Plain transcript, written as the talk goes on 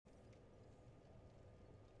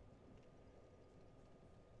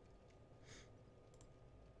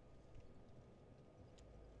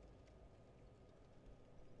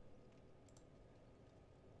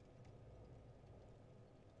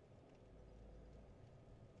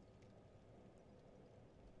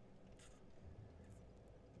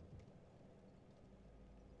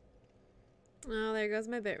Oh, there goes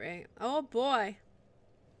my bitrate. Oh boy.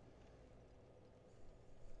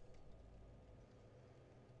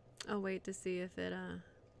 I'll wait to see if it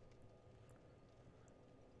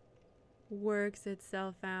works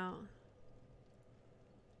itself out.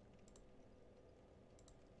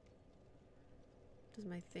 Does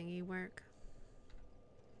my thingy work?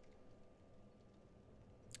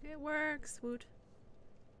 It works. Woot.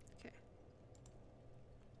 Okay.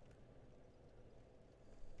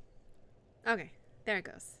 Okay. There it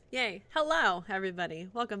goes. Yay. Hello, everybody.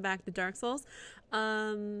 Welcome back to Dark Souls.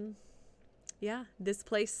 Yeah, this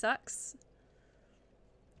place sucks.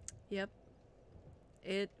 Yep.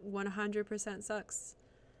 It 100% sucks.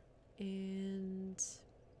 And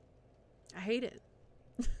I hate it.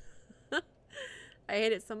 I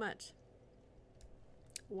hate it so much.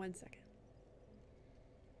 1 second.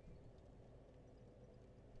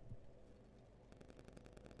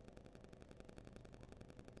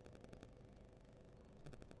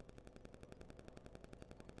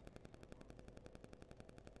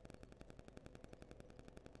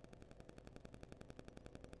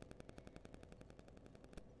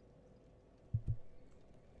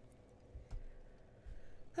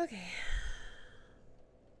 Okay.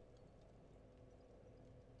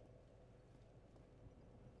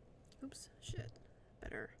 Oops, shit.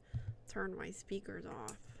 Better turn my speakers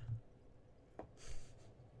off.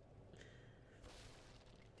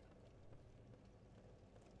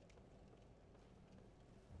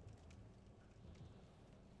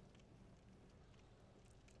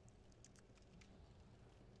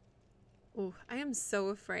 Ooh, I am so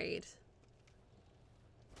afraid.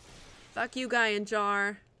 Fuck you, guy in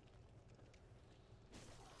jar.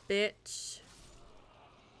 Bitch.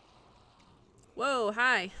 Whoa,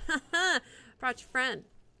 hi. Brought your friend.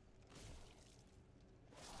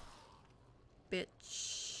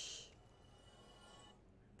 Bitch.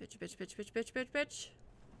 Bitch, bitch, bitch, bitch, bitch, bitch, bitch.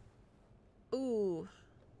 Ooh.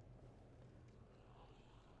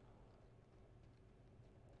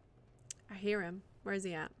 I hear him. Where's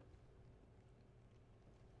he at?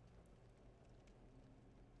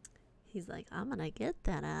 He's like, I'm gonna get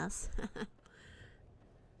that ass.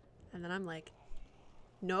 And then I'm like,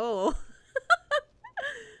 no.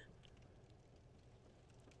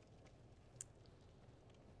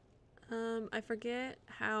 I forget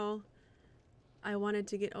how I wanted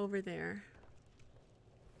to get over there.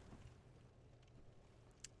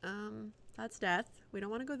 That's death. We don't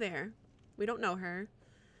want to go there. We don't know her.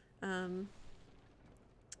 Oh,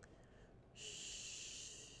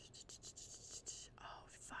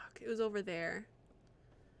 fuck. It was over there.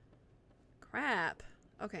 Crap.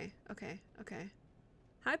 Okay, okay, okay.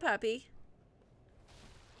 Hi, puppy.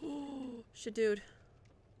 Oh, shit, dude.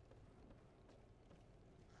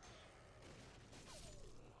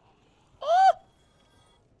 Oh!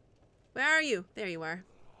 Where are you? There you are.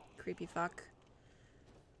 Creepy fuck.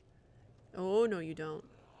 Oh, no, you don't.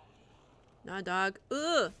 Nah, dog.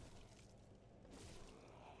 Ugh!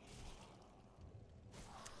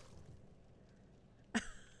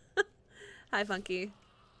 Hi, Funky.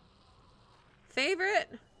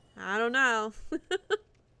 Favorite? I don't know.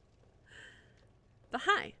 But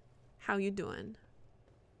hi. How you doing?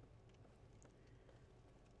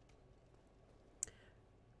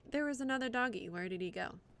 There was another doggy. Where did he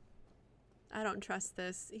go? I don't trust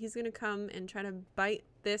this. He's gonna come and try to bite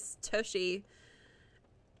this tushy.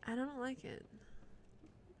 I don't like it.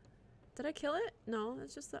 Did I kill it? No,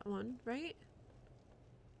 it's just that one, right?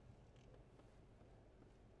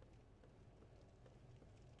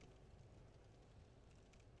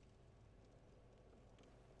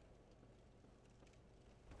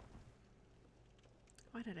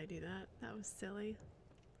 Why did I do that? That was silly.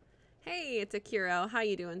 Hey, it's Akiro. How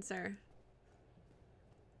you doing, sir?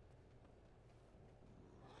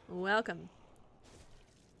 Welcome.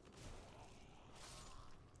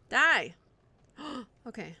 Die!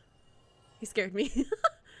 Okay. He scared me.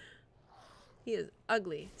 He is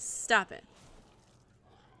ugly. Stop it.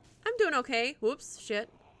 I'm doing okay. Whoops. Shit.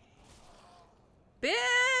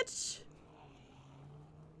 Bitch!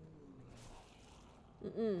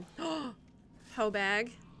 Hoe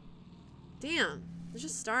bag. Damn. It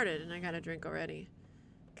just started and I got a drink already.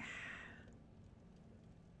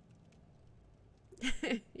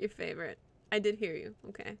 Your favorite. I did hear you.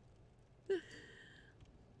 Okay.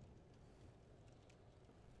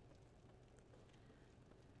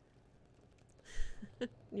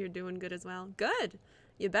 You're doing good as well. Good.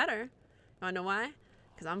 You better. You wanna know why?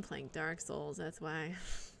 Because I'm playing Dark Souls. That's why.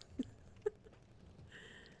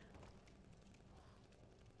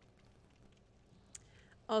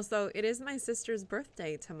 Also, it is my sister's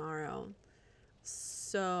birthday tomorrow.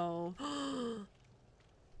 So...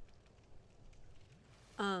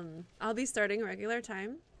 I'll be starting regular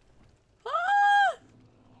time. Ah!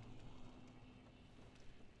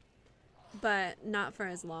 But not for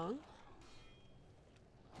as long.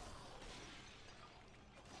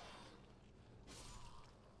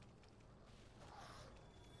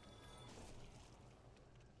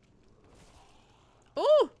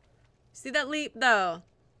 Ooh! See that leap though?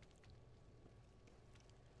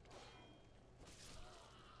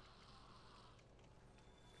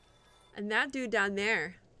 And that dude down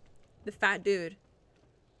there, the fat dude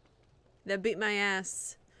that beat my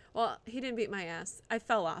ass. Well, he didn't beat my ass. I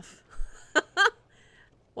fell off.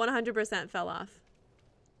 100% fell off.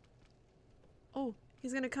 Oh,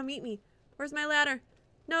 he's gonna come eat me. Where's my ladder?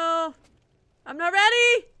 No, I'm not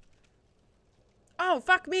ready. Oh,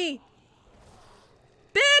 fuck me.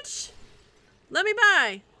 Bitch! Let me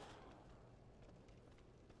by.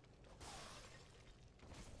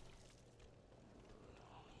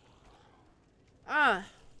 Ah.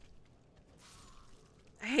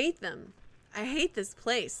 I hate them. I hate this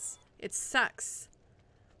place. It sucks.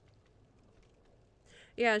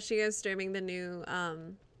 Yeah, she is streaming the new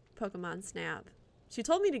Pokemon Snap. She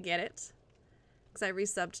told me to get it because I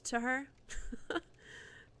resubbed to her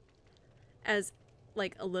as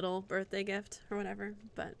like a little birthday gift or whatever.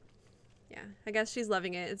 But yeah, I guess she's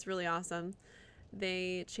loving it. It's really awesome.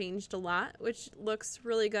 They changed a lot, which looks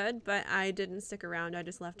really good, but I didn't stick around. I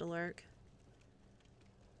just left a lurk.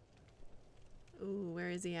 Ooh, where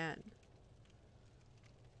is he at?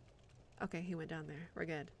 Okay, he went down there. We're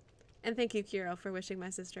good. And thank you, Kiro, for wishing my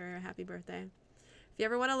sister a happy birthday. If you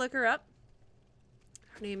ever want to look her up,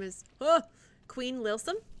 her name is Queen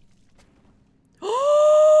Lilsum.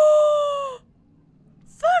 Oh!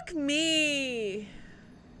 Fuck me!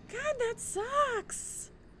 God, that sucks.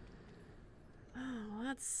 Oh, well,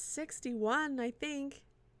 that's 61, I think.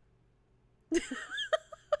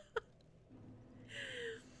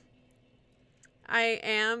 I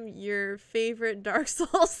am your favorite Dark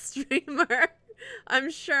Souls streamer.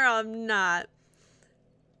 I'm sure I'm not.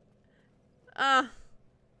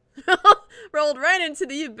 Rolled right into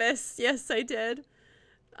the abyss. Yes, I did.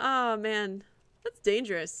 Oh, man. That's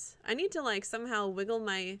dangerous. I need to, like, somehow wiggle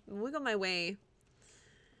my way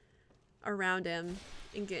around him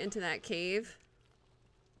and get into that cave.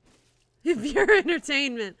 Pure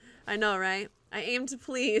entertainment. I know, right? I aim to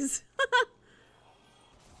please.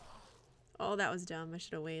 Oh, that was dumb. I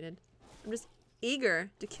should have waited. I'm just eager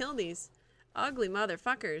to kill these ugly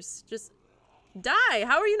motherfuckers. Just die.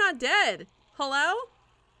 How are you not dead? Hello?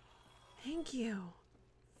 Thank you.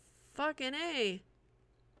 Fucking A.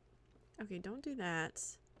 Okay, don't do that.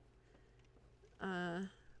 Where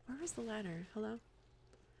was the ladder? Hello?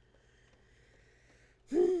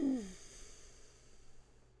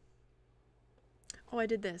 Oh, I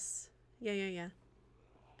did this. Yeah.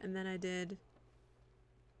 And then I did...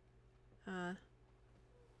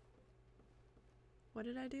 what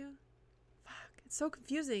did I do? Fuck, it's so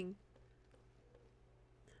confusing.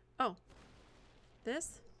 Oh.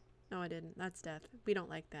 This? No, I didn't. That's death. We don't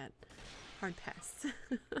like that. Hard pass.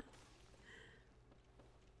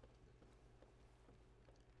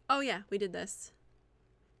 Oh yeah, we did this.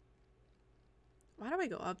 Why do I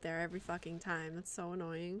go up there every fucking time? That's so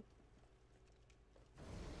annoying.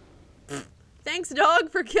 Thanks,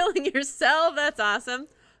 dog, for killing yourself. That's awesome.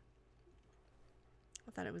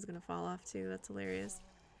 I thought it was gonna fall off too. That's hilarious.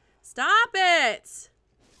 Stop it!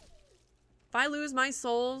 If I lose my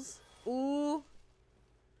souls, ooh.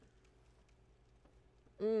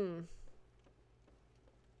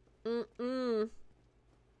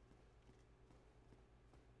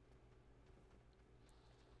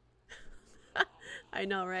 I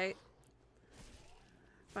know, right?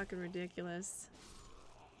 Fucking ridiculous.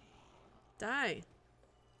 Die.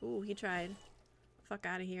 Ooh, he tried. Fuck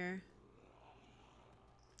out of here.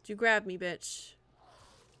 Did you grab me, bitch?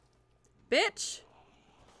 Bitch!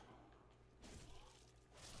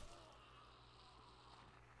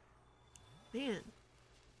 Man.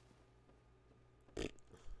 That's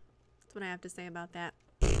what I have to say about that.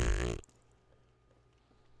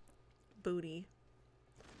 Booty.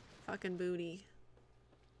 Fucking booty.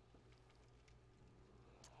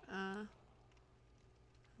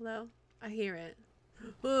 Hello? I hear it.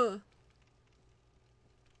 Ugh.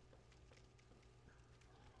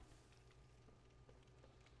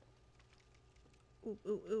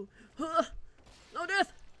 Ooh. Huh. No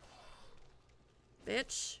death!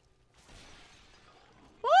 Bitch.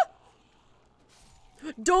 Ah!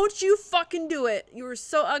 Don't you fucking do it! You were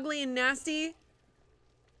so ugly and nasty.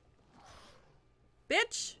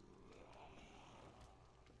 Bitch!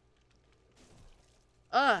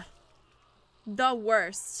 Ugh. The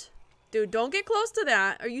worst. Dude, don't get close to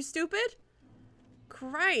that. Are you stupid?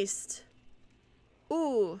 Christ.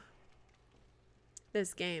 Ooh.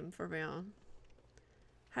 This game, for real.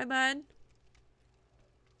 Hi, bud.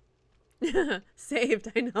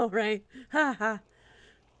 Saved, I know, right? Ha ha.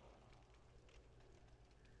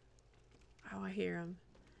 Oh, I hear him.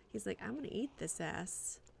 He's like, I'm gonna eat this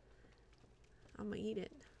ass. I'm gonna eat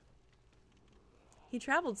it. He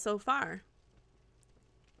traveled so far.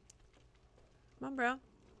 Come on, bro.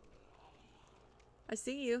 I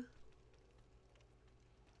see you.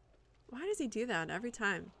 Why does he do that every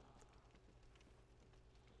time?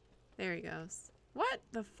 There he goes. What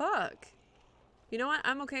the fuck? You know what?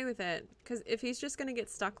 I'm okay with it. Because if he's just gonna get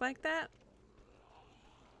stuck like that...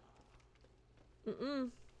 Mm-mm.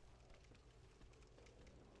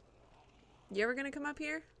 You ever gonna come up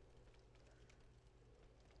here?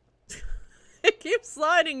 It keeps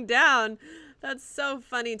sliding down. That's so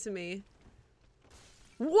funny to me.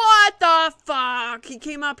 What the fuck? He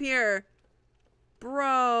came up here.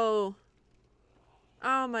 Bro.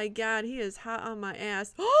 Oh my god, he is hot on my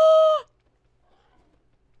ass.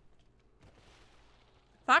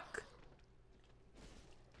 Fuck.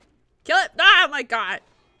 Kill it. Oh my god.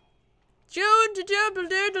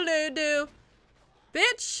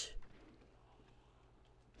 Bitch.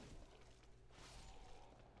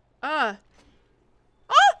 Oh.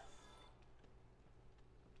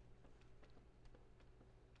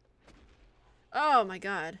 Oh my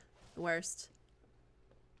god. The worst.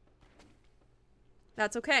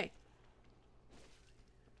 That's okay.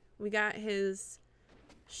 We got his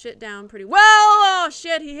shit down pretty well. Oh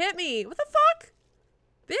shit, he hit me. What the fuck?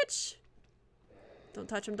 Bitch. Don't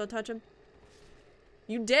touch him, don't touch him.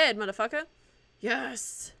 You dead, motherfucker.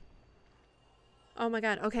 Yes. Oh my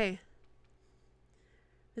god, okay.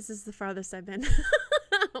 This is the farthest I've been.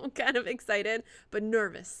 I'm kind of excited, but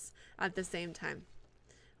nervous at the same time.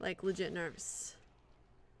 Like, legit nervous.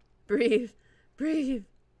 Breathe. Breathe.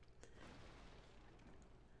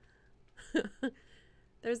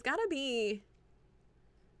 There's gotta be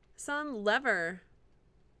some lever.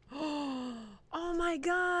 Oh my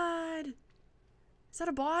god. Is that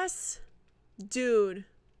a boss? Dude.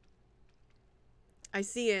 I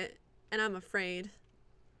see it, and I'm afraid.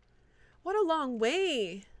 What a long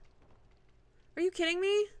way. Are you kidding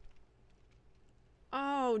me?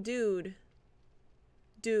 Oh, dude.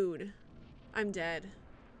 Dude. I'm dead.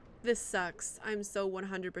 This sucks. I'm so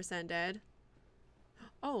 100% dead.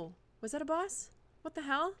 Oh, was that a boss? What the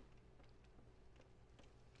hell?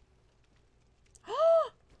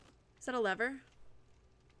 Oh! Is that a lever?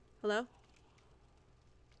 Hello?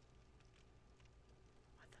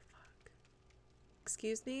 What the fuck?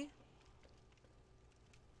 Excuse me?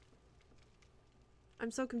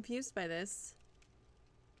 I'm so confused by this.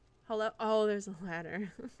 Hello? Oh, there's a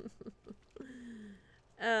ladder.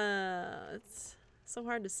 It's so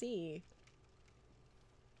hard to see.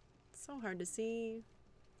 So hard to see.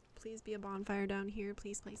 Please be a bonfire down here.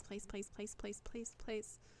 Please, please, please, please, please, please, please,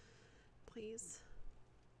 please. Please.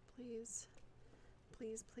 Please.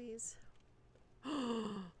 Please, please.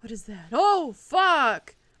 What is that? Oh,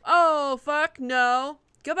 fuck! Oh, fuck, no.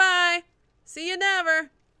 Goodbye. See you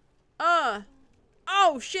never. Oh,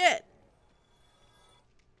 shit.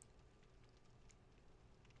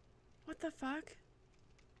 What the fuck?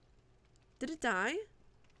 Did it die?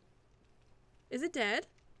 Is it dead?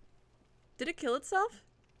 Did it kill itself?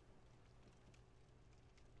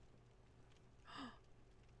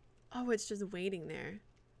 Oh, it's just waiting there.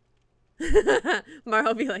 Mar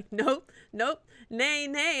will be like, nope, nope, nay,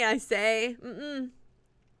 nay, I say. Mm-mm.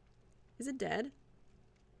 Is it dead?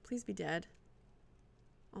 Please be dead.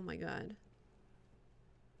 Oh my god.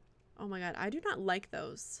 Oh my god, I do not like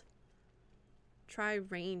those. Try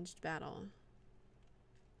ranged battle.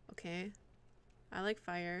 Okay. I like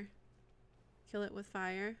fire. Kill it with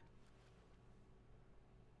fire.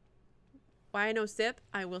 Why no sip?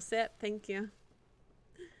 I will sip, thank you.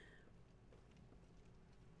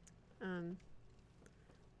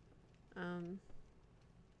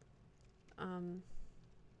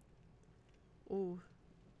 Ooh.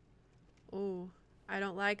 Ooh. I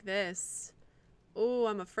don't like this. Ooh,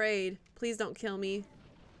 I'm afraid. Please don't kill me.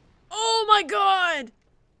 Oh my god!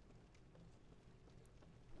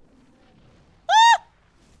 Ah!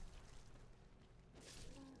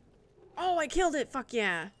 Oh, I killed it. Fuck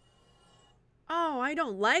yeah. Oh, I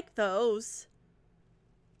don't like those.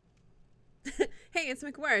 Hey, it's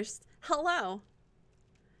McWorst. Hello.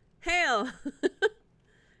 Hail.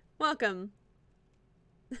 Welcome.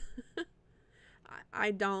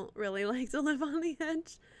 I don't really like to live on the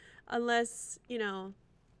edge unless, you know,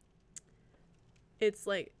 it's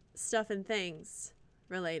like stuff and things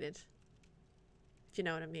related. If you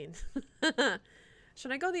know what I mean.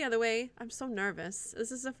 Should I go the other way? I'm so nervous.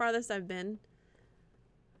 This is the farthest I've been.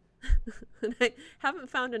 And I haven't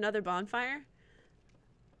found another bonfire.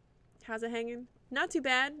 How's it hanging? Not too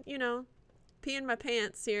bad, you know. Peeing my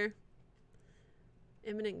pants here.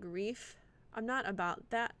 Imminent grief. I'm not about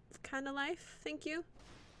that kind of life, thank you.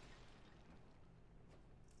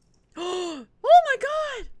 Oh my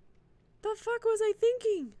god! The fuck was I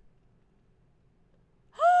thinking?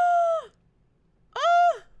 Oh!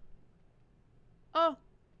 Oh! Oh,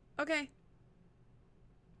 okay.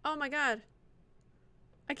 Oh my god.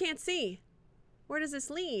 I can't see. Where does this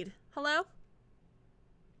lead? Hello?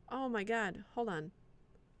 Oh my god. Hold on.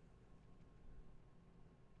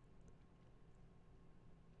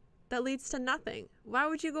 That leads to nothing. Why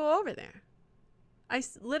would you go over there? I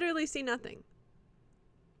literally see nothing.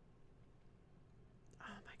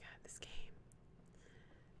 Oh my god, this game.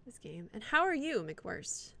 This game. And how are you,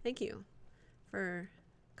 McWorst? Thank you for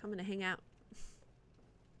coming to hang out.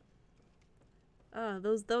 Oh,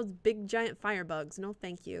 those big giant firebugs. No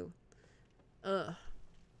thank you. Ugh.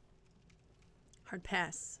 Hard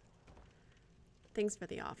pass. Thanks for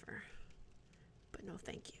the offer. But no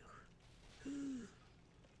thank you.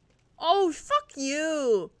 Oh, fuck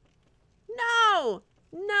you! No!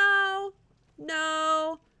 No!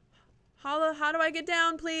 No! How do I get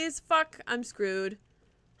down, please? Fuck, I'm screwed.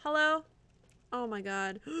 Hello? Oh my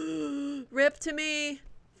god. Rip to me!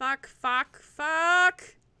 Fuck, fuck,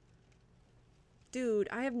 fuck! Dude,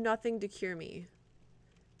 I have nothing to cure me.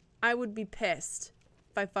 I would be pissed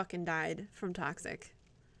if I fucking died from toxic.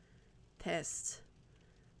 Pissed.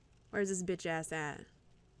 Where's this bitch ass at? I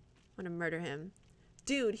want to murder him.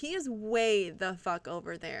 Dude, he is way the fuck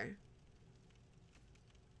over there.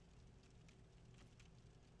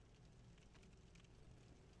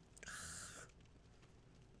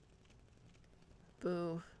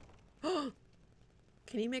 Boo. Can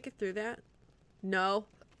he make it through that? No.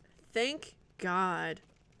 Thank God.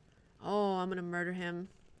 Oh, I'm gonna murder him.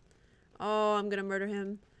 Oh, I'm gonna murder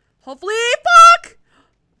him. Hopefully. Fuck!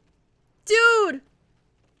 Dude!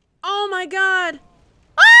 Oh my god!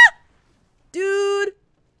 Ah! Dude!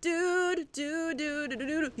 Dude.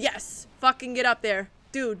 Yes! Fucking get up there.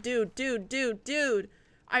 Dude.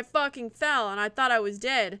 I fucking fell and I thought I was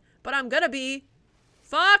dead. But I'm gonna be.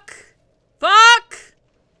 Fuck! Fuck!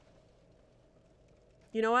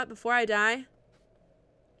 You know what? Before I die,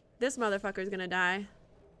 this motherfucker's gonna die.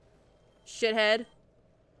 Shithead.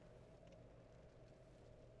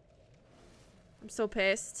 I'm so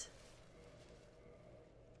pissed.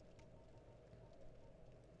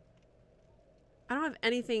 I don't have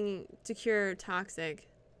anything to cure toxic.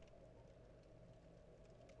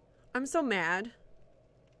 I'm so mad.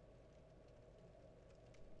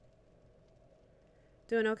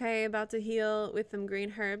 Doing okay, about to heal with some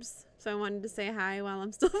green herbs. So I wanted to say hi while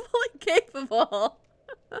I'm still fully capable.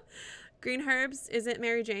 Green herbs, is it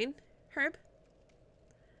Mary Jane herb?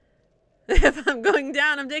 If I'm going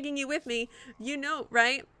down, I'm taking you with me. You know,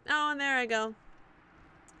 right? Oh, and there I go.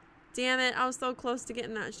 Damn it, I was so close to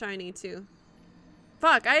getting that shiny too.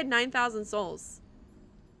 Fuck, I had 9,000 souls.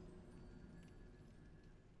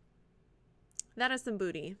 That is some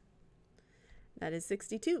booty. That is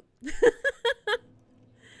 62.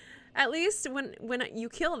 At least when you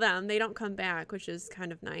kill them, they don't come back, which is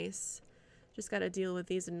kind of nice. Just gotta deal with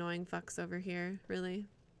these annoying fucks over here, really.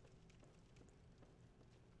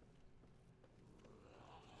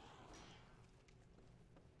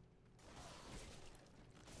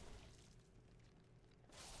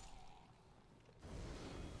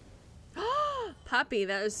 Puppy,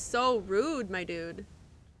 that is so rude, my dude.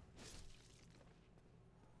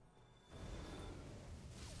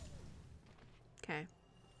 Okay.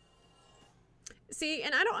 See,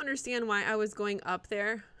 and I don't understand why I was going up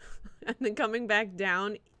there and then coming back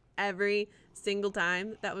down every single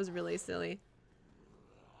time. That was really silly.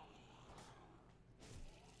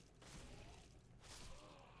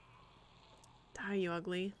 Die, you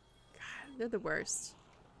ugly. God, they're the worst.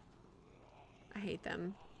 I hate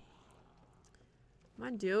them. Come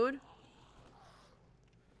on, dude.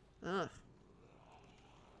 Ugh.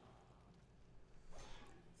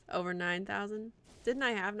 Over 9,000. Didn't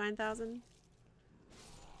I have 9,000?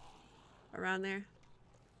 Around there.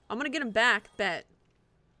 I'm gonna get them back, bet.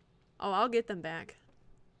 Oh, I'll get them back.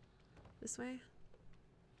 This way?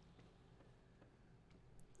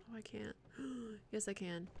 Oh, I can't. Yes, I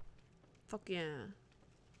can. Fuck yeah.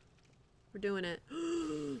 We're doing it.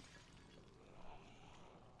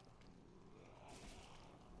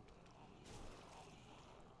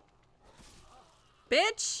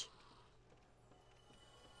 Bitch!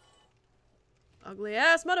 Ugly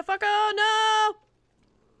ass motherfucker! No!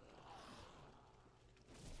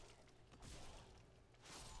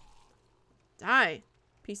 Die,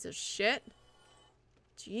 piece of shit.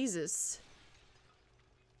 Jesus.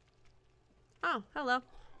 Oh, hello.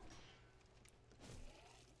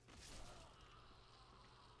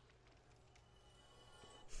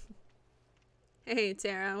 Hey,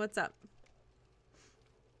 Tara, what's up?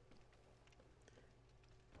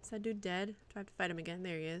 Is that dude dead? Do I have to fight him again?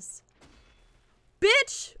 There he is.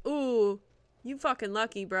 Bitch! Ooh, you fucking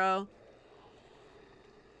lucky, bro.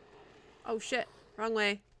 Oh, shit. Wrong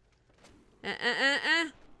way.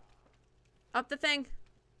 Up the thing.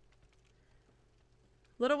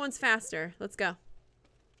 Little one's faster. Let's go.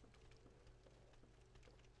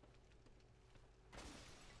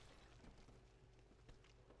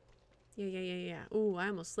 Yeah. Ooh, I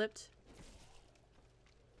almost slipped.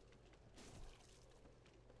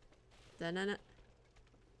 Da-na-na.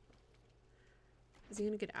 Is he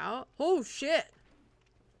gonna get out? Oh, shit!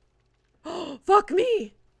 Oh, fuck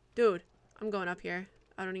me! Dude, I'm going up here.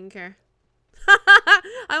 I don't even care.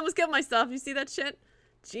 I almost killed myself. You see that shit?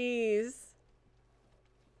 Jeez.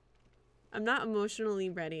 I'm not emotionally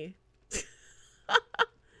ready.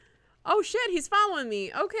 Oh, shit, he's following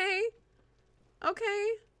me. Okay.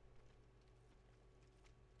 Okay.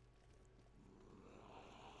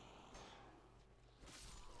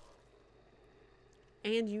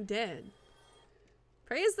 And you did.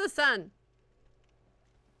 Praise the sun.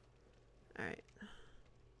 Alright.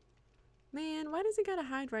 Man, why does he gotta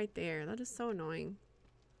hide right there? That is so annoying.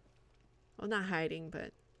 Well, not hiding,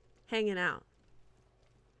 but hanging out.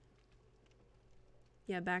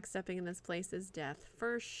 Yeah, backstepping in this place is death.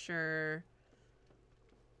 For sure.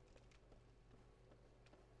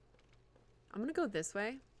 I'm gonna go this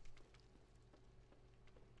way.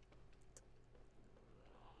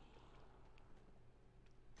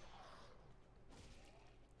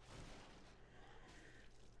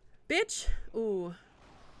 Bitch! Ooh.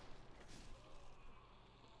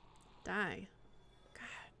 Die.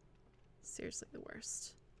 God. Seriously the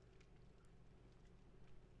worst.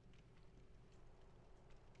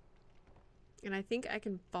 And I think I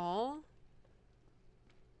can fall.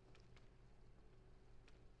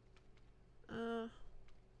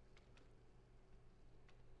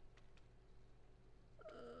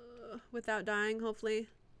 Without dying, hopefully.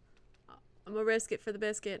 I'm gonna risk it for the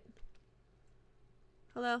biscuit.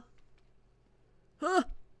 Hello? Huh!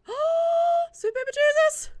 Sweet baby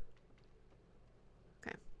Jesus!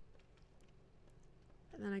 Okay.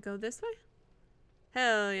 And then I go this way?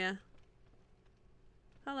 Hell yeah.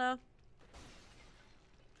 Hello.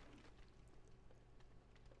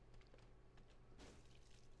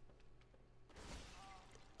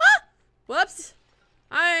 Ah! Whoops!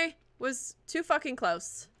 I was too fucking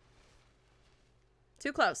close.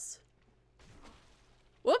 Too close.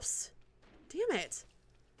 Whoops! Damn it.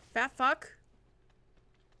 Fat fuck.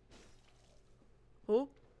 Oh.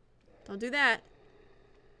 Don't do that.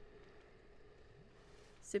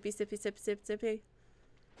 Sippy, sippy, sip, sip, sippy.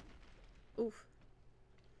 Oof.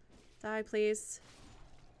 Die, please.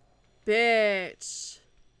 Bitch.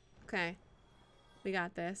 Okay. We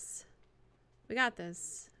got this. We got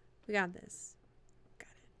this. We got this. Got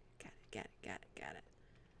it. Got it. Got it. Got it. Got it.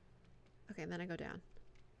 Okay, and then I go down.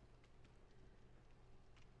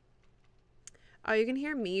 Oh, you can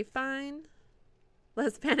hear me fine?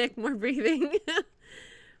 Less panic, more breathing.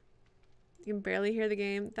 You can barely hear the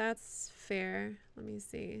game. That's fair. Let me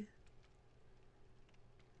see.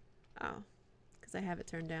 Oh, because I have it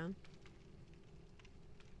turned down.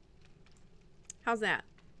 How's that?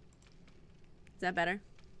 Is that better?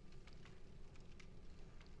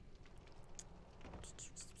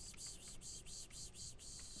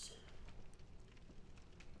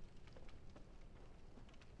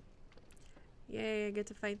 Yay, I get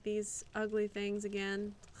to fight these ugly things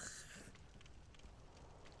again.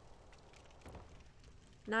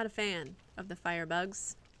 Not a fan of the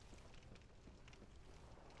firebugs.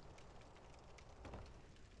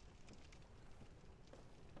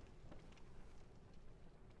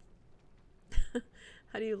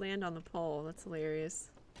 How do you land on the pole? That's hilarious.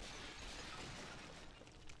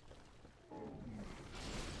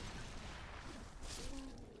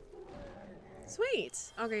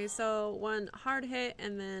 Sweet. Okay, so one hard hit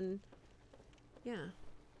and then, yeah,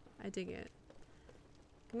 I dig it.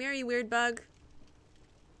 Come here, you weird bug.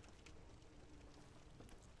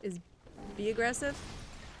 Is be aggressive?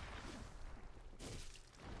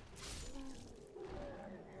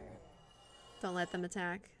 Don't let them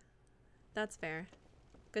attack. That's fair.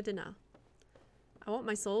 Good to know. I want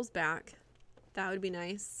my souls back. That would be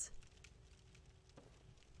nice.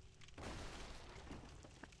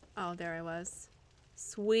 Oh, there I was.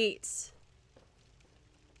 Sweet.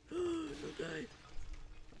 Don't die.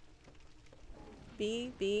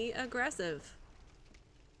 Be aggressive.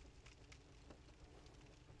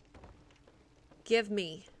 Give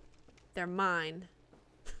me. They're mine.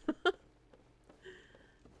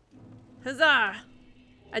 Huzzah!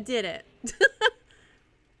 I did it.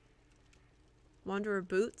 Wanderer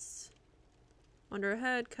boots. Wanderer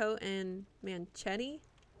head, coat, and manchetti.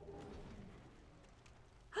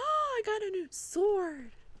 Oh, I got a new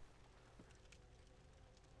sword.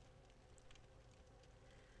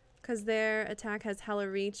 Because their attack has hella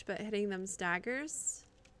reach, but hitting them staggers.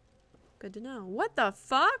 Good to know. What the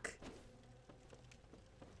fuck?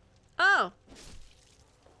 Oh.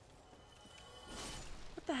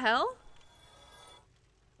 What the hell?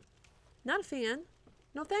 Not a fan.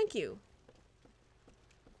 No, thank you.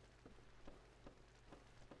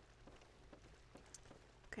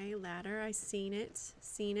 Okay, ladder. I seen it.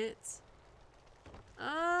 Seen it.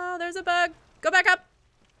 Oh, there's a bug. Go back up.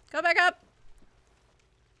 Go back up.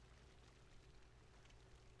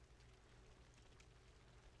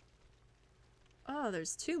 Oh,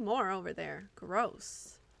 there's two more over there.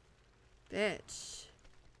 Gross. Bitch.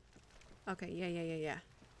 Okay, yeah.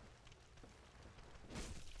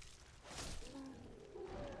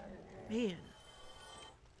 Man.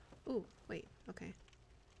 Ooh, wait. Okay.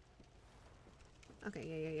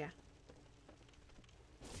 Okay, yeah.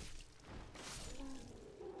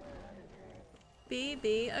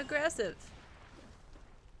 Be aggressive.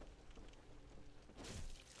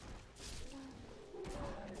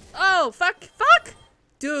 Oh, fuck.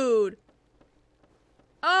 Dude.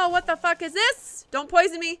 Oh, what the fuck is this? Don't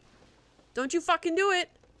poison me. Don't you fucking do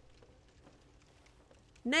it.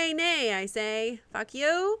 Nay, I say. Fuck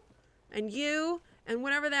you. And you. And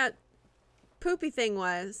whatever that poopy thing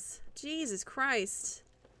was. Jesus Christ.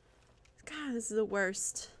 God, this is the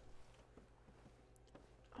worst.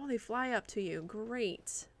 Oh, they fly up to you.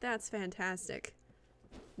 Great. That's fantastic.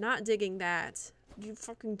 Not digging that. Did you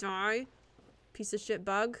fucking die? Piece of shit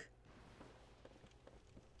bug.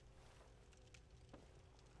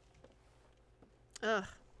 Ugh.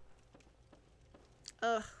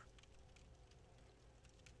 Oh,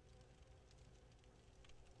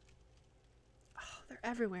 they're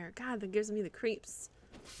everywhere. God, that gives me the creeps.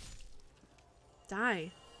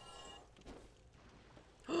 Die.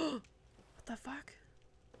 What the fuck?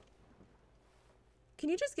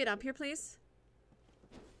 Can you just get up here, please?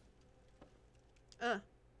 Ugh.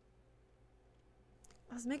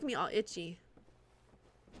 That was making me all itchy.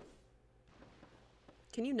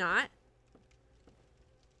 Can you not?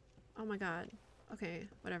 Oh my god. Okay,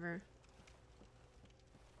 whatever.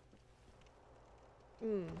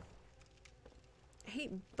 I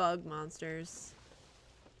hate bug monsters.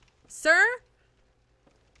 Sir?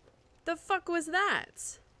 The fuck was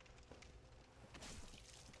that?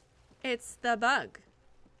 It's the bug.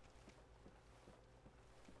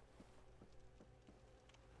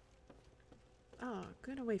 Oh,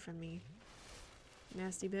 get away from me.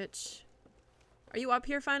 Nasty bitch. Are you up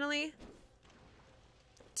here finally?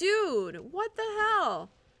 Dude, what the hell?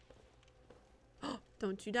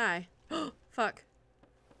 Don't you die. Fuck.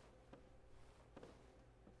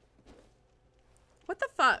 What the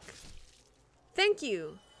fuck? Thank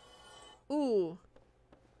you. Ooh.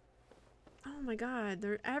 Oh my god,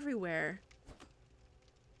 they're everywhere.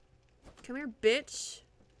 Come here, bitch.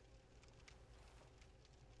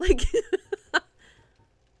 Like...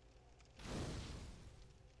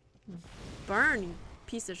 Burn, you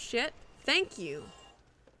piece of shit. Thank you.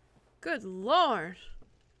 Good lord.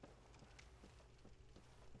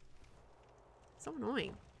 So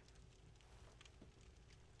annoying.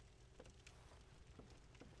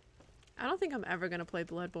 I don't think I'm ever gonna play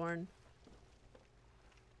Bloodborne.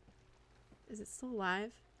 Is it still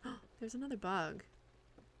alive? There's another bug.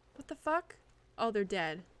 What the fuck? Oh, they're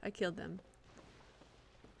dead. I killed them.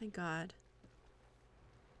 Thank God.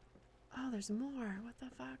 Oh, there's more. What the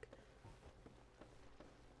fuck?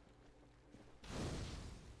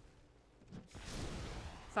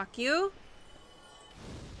 Fuck you.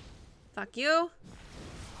 Fuck you.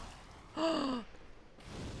 Oh,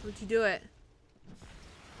 don't you do it.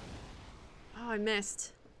 Oh, I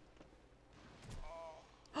missed.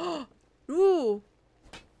 Oh, ooh.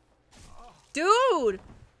 Dude.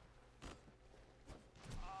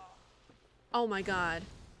 Oh my god.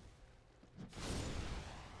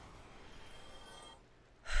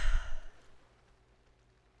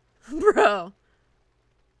 Bro.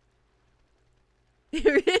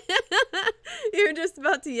 You're just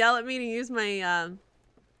about to yell at me to use my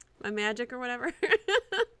my magic or whatever.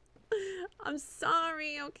 I'm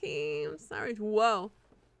sorry, okay? I'm sorry. Whoa.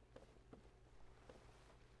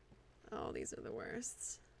 Oh, these are the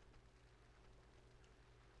worst.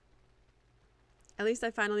 At least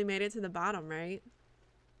I finally made it to the bottom, right?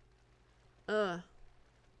 Ugh.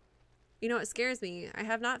 You know what scares me? I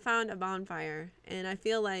have not found a bonfire, and I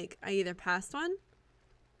feel like I either passed one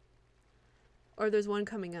or there's one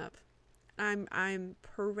coming up. I'm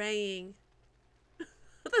praying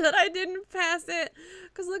that I didn't pass it,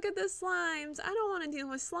 because look at the slimes. I don't want to deal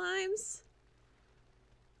with slimes.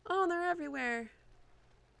 Oh, they're everywhere.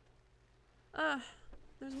 Ugh.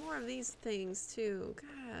 There's more of these things too.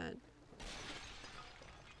 God.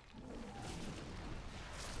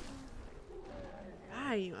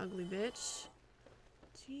 Bye, you ugly bitch.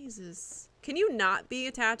 Jesus. Can you not be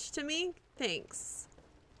attached to me? Thanks.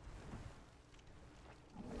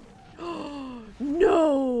 Oh,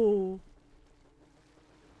 no!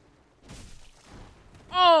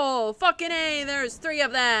 Oh, fucking A, there's 3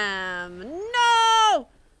 of them! No!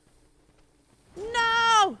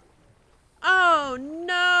 No! Oh,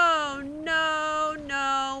 no, no,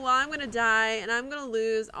 no. Well, I'm gonna die, and I'm gonna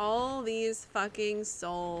lose all these fucking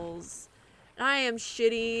souls. And I am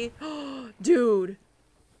shitty. Dude.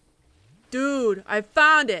 Dude, I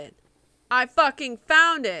found it. I fucking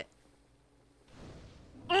found it.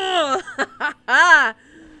 Oh,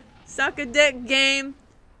 suck a dick, game.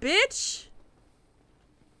 Bitch.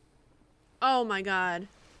 Oh my god.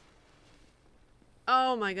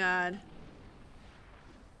 Oh my god.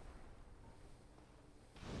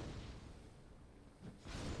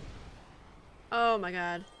 Oh my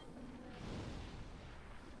god.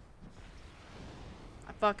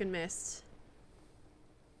 I fucking missed.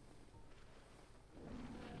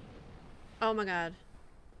 Oh my god.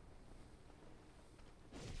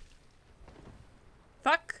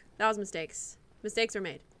 Fuck. That was mistakes. Mistakes were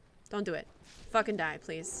made. Don't do it. Fucking die,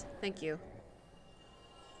 please. Thank you.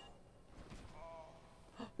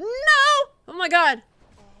 No! Oh my god.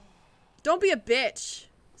 Don't be a bitch.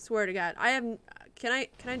 Swear to god. I have... Can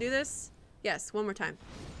I do this? Yes, one more time.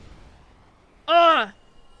 Ugh!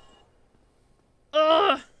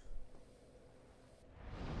 Ugh!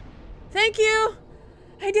 Thank you!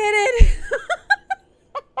 I did it!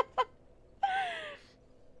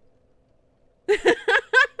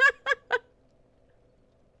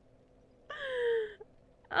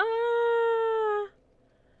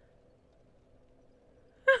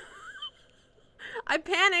 I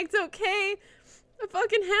panicked, okay? It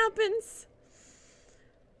fucking happens.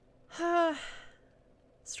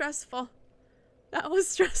 Stressful. That was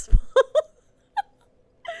stressful.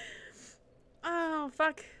 Oh,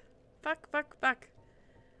 fuck. Fuck, fuck, fuck.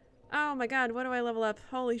 Oh my god, what do I level up?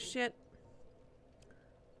 Holy shit.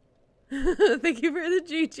 Thank you for the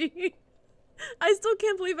GG. I still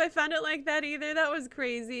can't believe I found it like that either. That was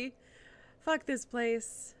crazy. Fuck this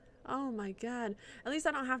place. Oh my god. At least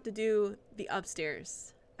I don't have to do the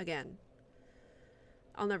upstairs again.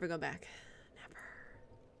 I'll never go back. Never.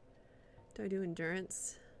 Do I do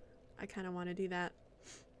endurance? I kind of want to do that.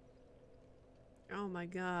 Oh my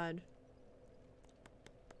god.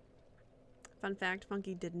 Fun fact,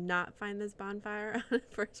 Funky did not find this bonfire on his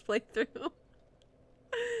first playthrough.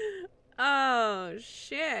 Oh,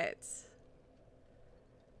 shit.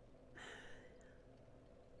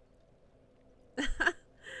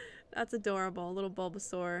 That's adorable. Little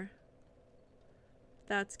Bulbasaur.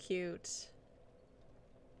 That's cute.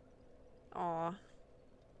 Aw.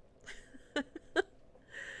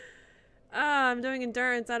 I'm doing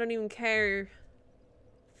endurance. I don't even care.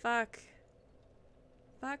 Fuck.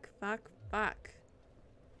 Fuck, fuck, fuck.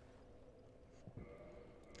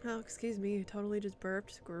 Oh, excuse me. I totally just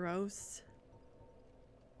burped. Gross.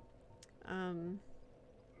 I'm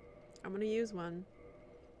gonna use one.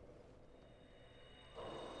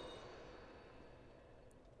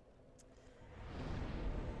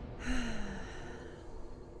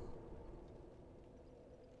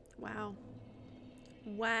 Wow.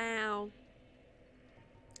 Wow.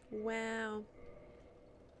 Wow.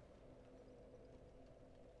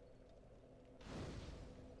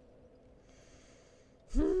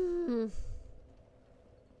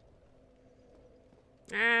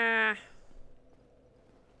 Ah.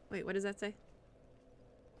 Wait, what does that say?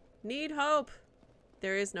 Need hope.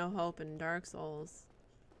 There is no hope in Dark Souls.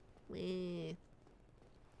 Meh.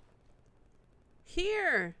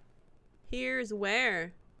 Here. Here's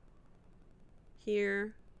where.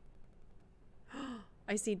 Here.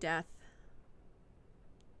 I see death.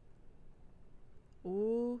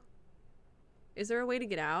 Ooh. Is there a way to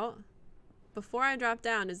get out? Before I drop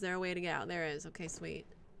down, is there a way to get out? There is. Okay, sweet.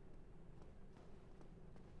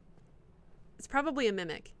 It's probably a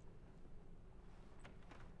mimic.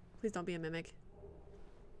 Please don't be a mimic.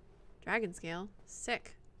 Dragon scale.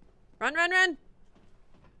 Sick. Run, run, run!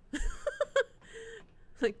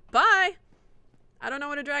 Like, bye! I don't know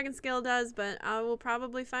what a dragon scale does, but I will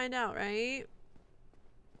probably find out, right?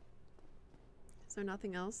 Is there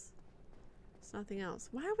nothing else? There's nothing else.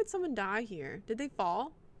 Why would someone die here? Did they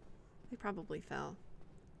fall? They probably fell.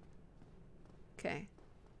 Okay.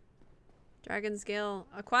 Dragon scale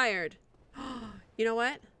acquired. You know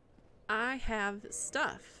what? I have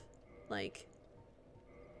stuff. Like,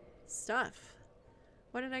 stuff.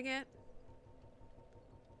 What did I get?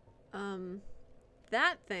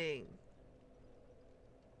 That thing.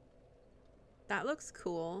 That looks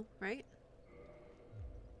cool, right?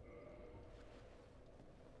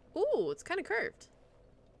 Ooh, it's kind of curved.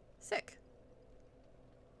 Sick.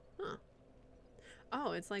 Huh.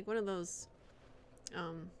 Oh, it's like one of those,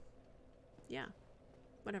 yeah.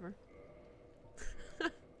 Whatever.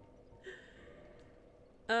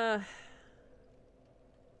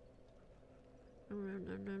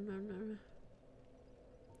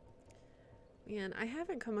 Man, I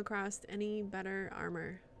haven't come across any better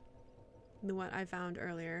armor than what I found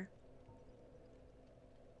earlier.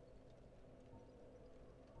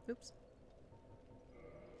 Oops.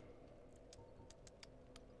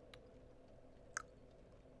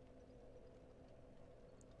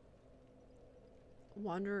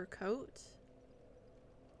 Wanderer coat.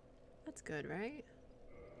 That's good, right?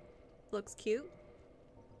 Looks cute.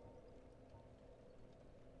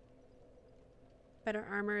 Better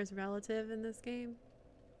armor is relative in this game.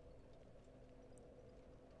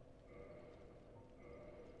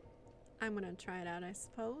 I'm gonna try it out, I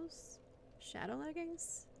suppose. Shadow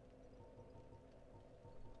leggings?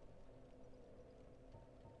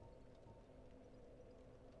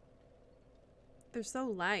 They're so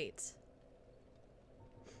light.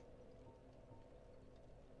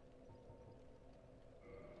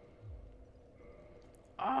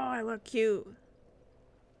 Oh, I look cute.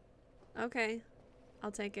 Okay,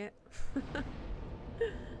 I'll take it.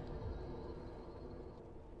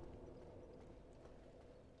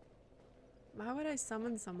 Why would I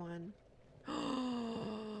summon someone?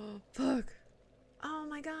 Oh, fuck. Oh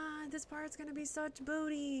my god, this part's gonna be such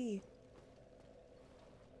booty.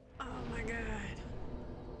 Oh my god.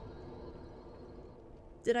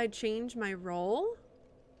 Did I change my role?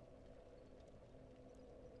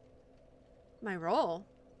 My role?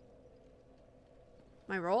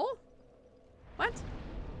 My role? What?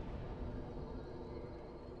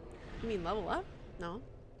 You mean level up? No.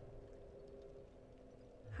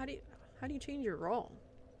 How do you change your role?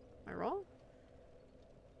 My role?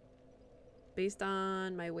 Based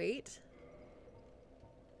on my weight?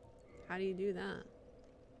 How do you do that?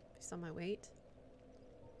 Based on my weight?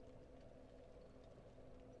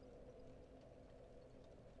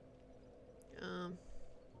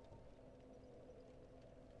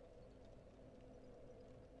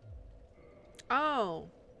 Oh.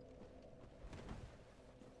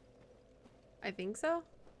 I think so.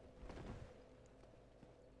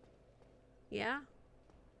 Yeah.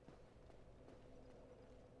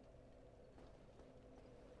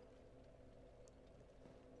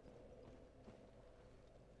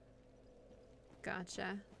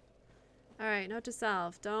 Gotcha. Alright, note to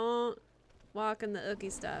self. Don't walk in the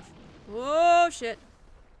ookie stuff. Whoa, shit.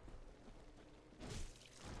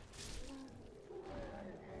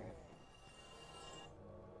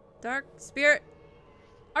 Dark spirit.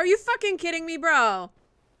 Are you fucking kidding me, bro?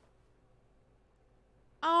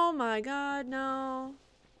 Oh my god, no.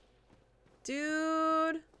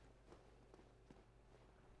 Dude.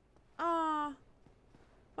 Aw.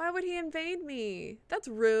 Why would he invade me? That's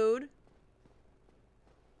rude.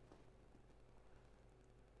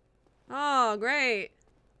 Oh, great.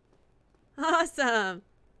 Awesome.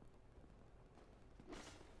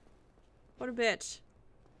 What a bitch.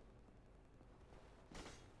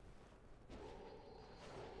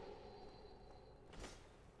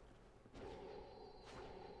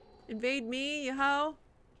 Invade me, you hoe.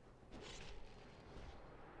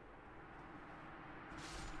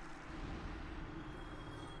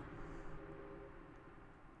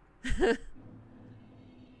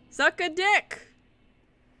 Suck a dick.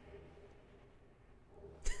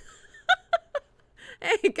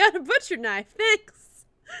 Hey, got a butcher knife. Thanks.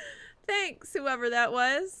 Thanks, whoever that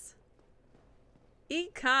was.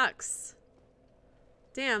 Eat cocks.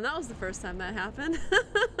 Damn, that was the first time that happened.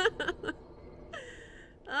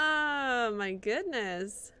 Oh my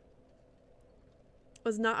goodness.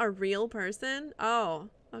 Was not a real person? Oh,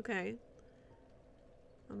 okay.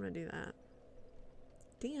 I'm gonna do that.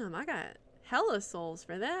 Damn, I got hella souls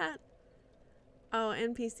for that. Oh,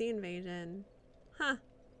 NPC invasion. Huh.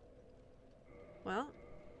 Well.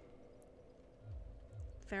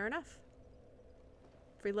 Fair enough.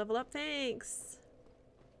 Free level up, thanks.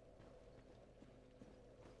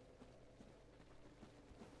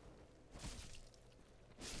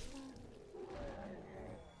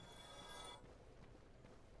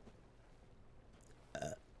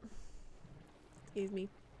 Excuse me.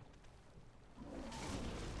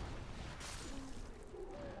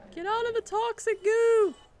 Get out of the toxic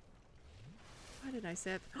goo! Why did I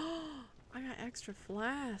sip? Oh, I got extra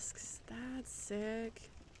flasks. That's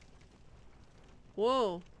sick.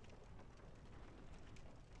 Whoa.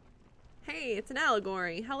 Hey, it's an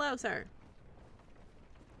allegory. Hello, sir.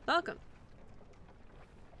 Welcome.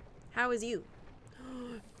 How is you?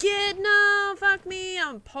 Get no! Fuck me!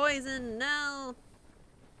 I'm poisoned. No!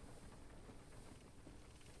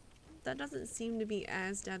 That doesn't seem to be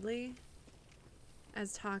as deadly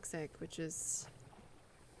as toxic, which is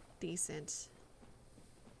decent.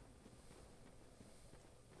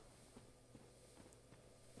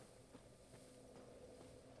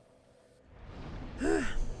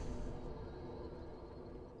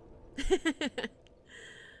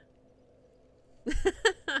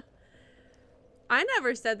 I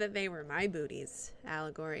never said that they were my booties,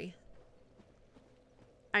 allegory.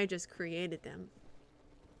 I just created them.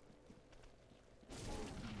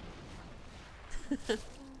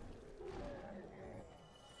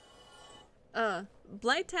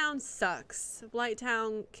 Blightown sucks.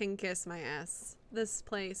 Blightown can kiss my ass. This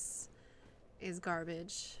place is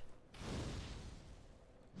garbage.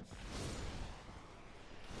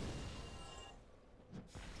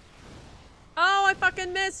 Oh, I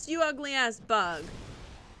fucking missed, you ugly ass bug.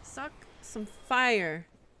 Suck some fire.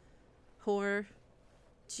 Whore.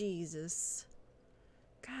 Jesus.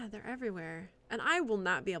 God, they're everywhere. And I will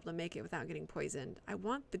not be able to make it without getting poisoned. I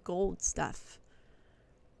want the gold stuff.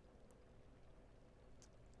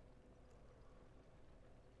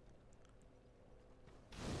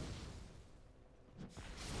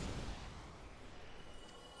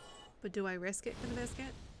 But do I risk it for the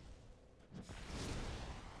biscuit?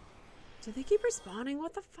 Do they keep respawning?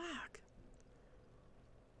 What the fuck?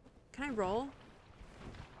 Can I roll?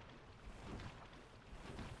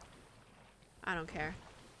 I don't care.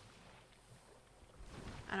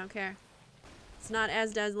 I don't care. It's not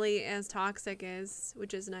as deadly as toxic is,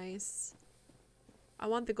 which is nice. I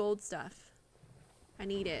want the gold stuff. I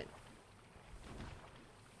need it.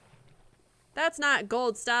 That's not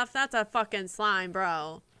gold stuff. That's a fucking slime,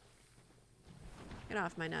 bro. Get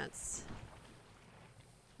off my nuts.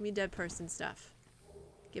 Give me dead person stuff.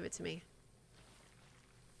 Give it to me.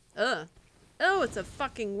 Ugh. Oh, it's a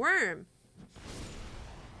fucking worm.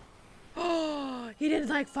 Oh, he didn't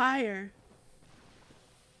like fire.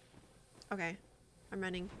 Okay. I'm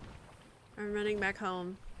running. I'm running back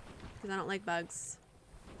home. Because I don't like bugs.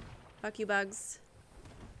 Fuck you, bugs.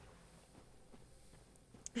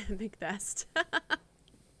 Big best.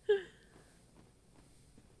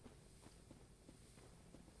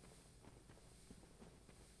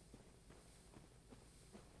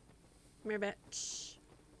 Come here, bitch.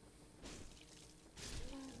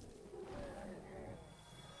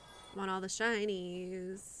 Want all the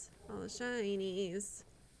shinies. All the shinies.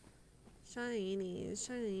 Shinies,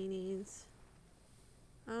 shinies.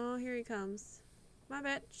 Oh, here he comes. My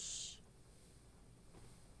bitch.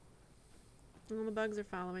 All the bugs are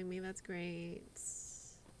following me. That's great.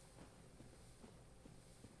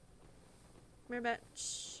 Come here,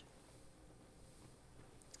 bitch.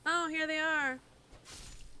 Oh, here they are.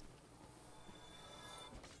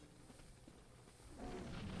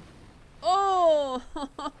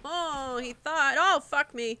 Oh, he thought. Oh,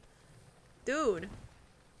 fuck me. Dude.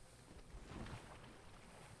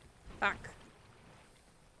 Fuck.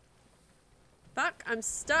 Fuck, I'm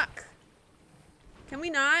stuck. Can we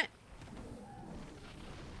not?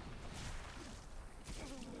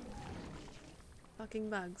 Fucking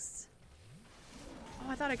bugs. Oh,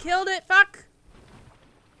 I thought I killed it. Fuck.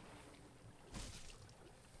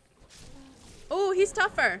 Oh, he's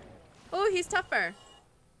tougher. Oh, he's tougher.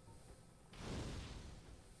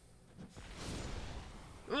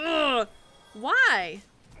 Ugh. Why?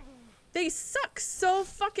 They suck so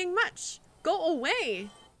fucking much. Go away.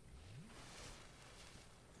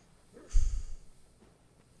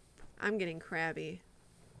 I'm getting crabby.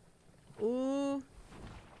 Ooh.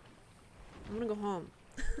 I'm gonna go home.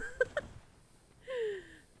 I'm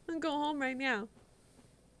gonna go home right now.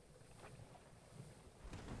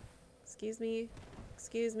 Excuse me.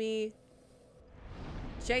 Excuse me.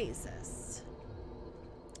 Jesus.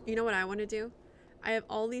 You know what I want to do? I have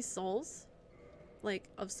all these souls, like,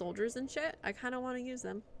 of soldiers and shit. I kind of want to use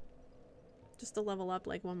them. Just to level up,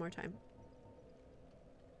 like, one more time.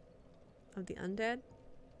 Of the undead.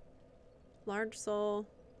 Large soul.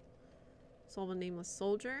 Soul of a nameless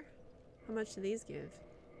soldier. How much do these give?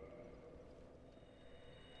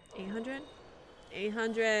 800?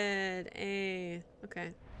 800! Ay.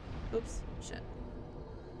 Okay. Oops. Shit.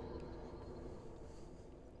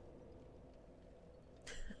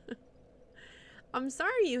 I'm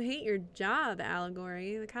sorry you hate your job,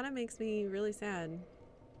 Allegory. It kind of makes me really sad.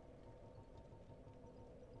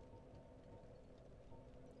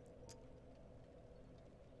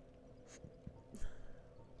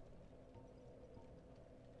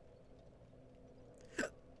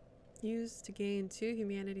 Used to gain 2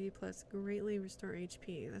 humanity plus greatly restore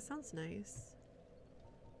HP. That sounds nice.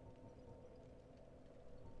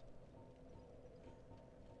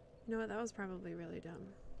 You know what? That was probably really dumb.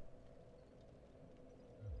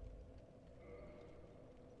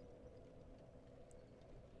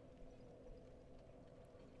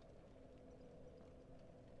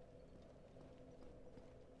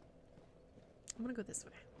 I'm gonna go this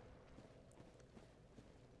way.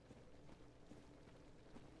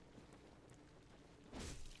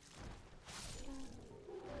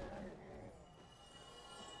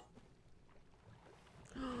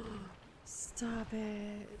 Stop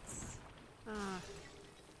it.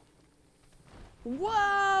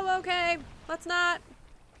 Whoa, okay. Let's not.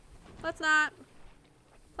 Let's not.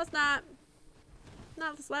 Let's not.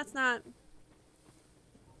 No, let's not.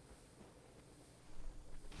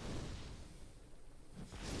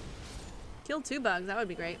 Kill 2 bugs, that would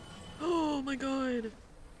be great. Oh my god.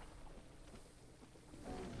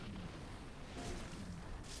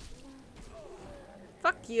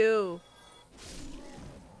 Fuck you.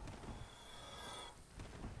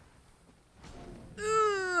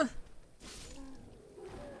 Ugh.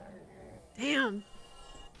 Damn.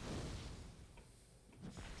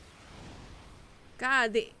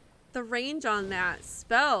 God, the range on that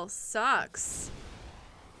spell sucks.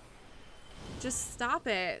 Just stop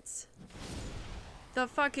it. The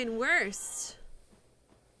fucking worst.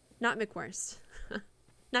 Not McWorst.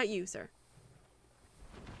 Not you, sir.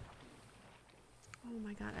 Oh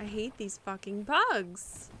my god, I hate these fucking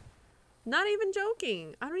bugs. Not even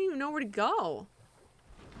joking. I don't even know where to go.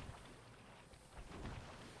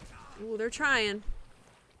 Ooh, they're trying.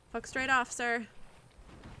 Fuck straight off, sir.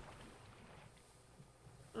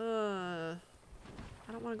 I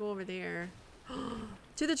don't want to go over there.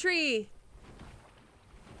 To the tree!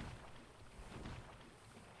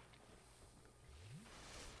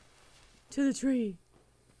 To the tree!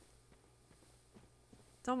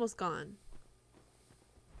 It's almost gone.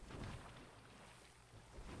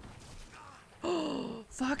 Oh,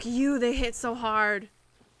 fuck you, they hit so hard.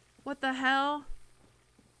 What the hell?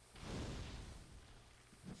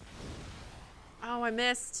 Oh, I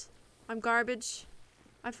missed. I'm garbage.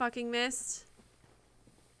 I fucking missed.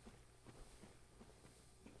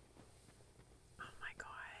 Oh my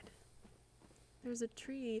god. There's a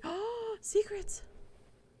tree. Oh, secrets!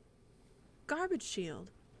 Garbage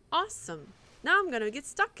shield. Awesome. Now I'm gonna get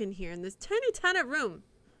stuck in here in this tiny tiny room.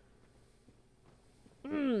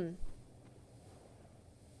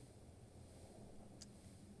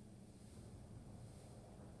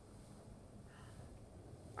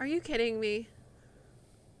 Are you kidding me?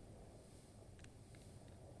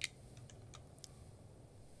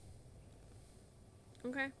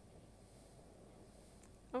 Okay.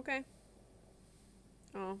 Okay.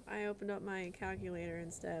 Oh, I opened up my calculator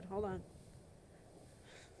instead. Hold on.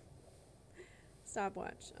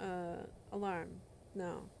 Stopwatch. Alarm.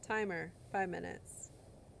 No. Timer. 5 minutes.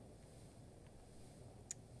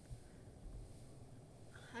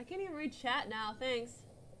 I can't even read chat now. Thanks.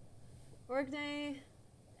 Workday.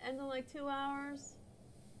 End in like 2 hours.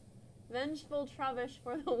 Vengeful Trubbish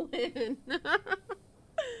for the win.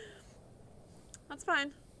 That's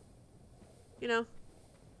fine. You know,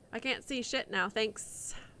 I can't see shit now.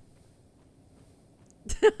 Thanks.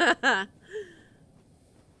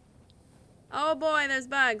 Oh boy, there's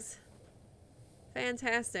bugs.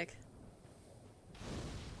 Fantastic.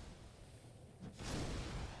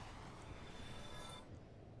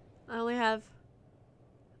 I only have...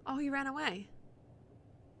 Oh, he ran away.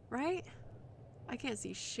 Right? I can't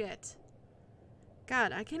see shit.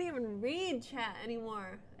 God, I can't even read chat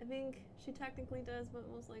anymore. I think she technically does, but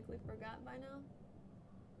most likely forgot by now.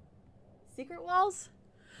 Secret walls?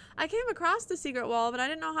 I came across the secret wall, but I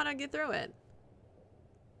didn't know how to get through it.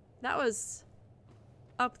 That was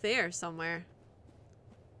up there somewhere.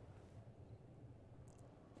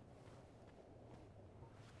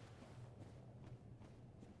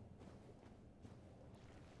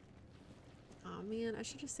 Oh man, I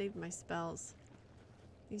should have saved my spells.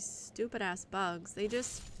 These stupid ass bugs, they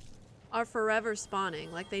just are forever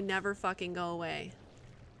spawning, like they never fucking go away.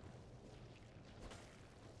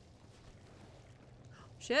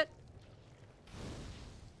 Shit.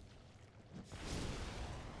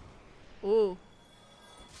 Ooh.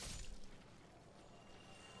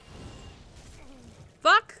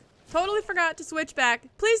 Fuck! Totally forgot to switch back.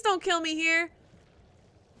 Please don't kill me here.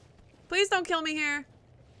 Please don't kill me here.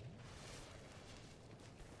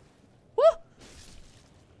 Woo!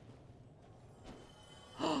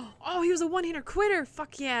 Oh, he was a one-hitter quitter.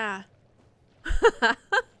 Fuck yeah. Oh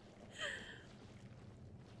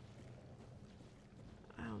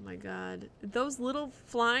my god. Those little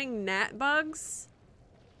flying gnat bugs.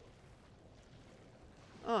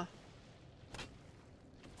 Oh.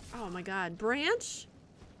 Oh my god. Branch?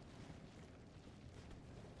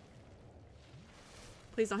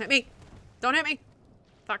 Please don't hit me. Don't hit me.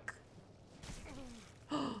 Fuck.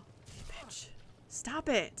 Oh, bitch. Stop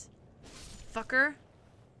it. Fucker.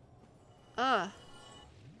 Ugh.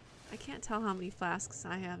 I can't tell how many flasks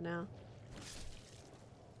I have now.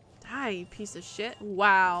 Die, you piece of shit.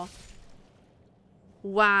 Wow.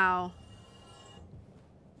 Wow.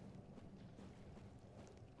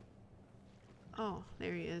 Oh,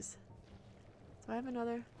 there he is. Do I have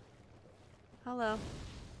another? Hello.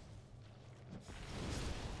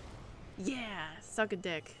 Yeah, suck a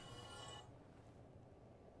dick.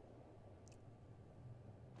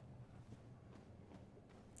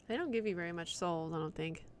 They don't give you very much souls, I don't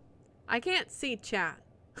think. I can't see chat.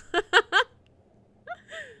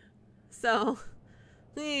 So,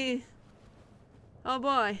 oh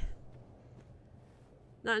boy.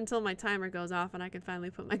 Not until my timer goes off and I can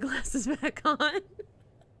finally put my glasses back on.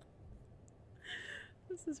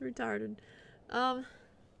 This is retarded.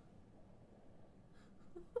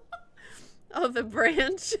 Oh, the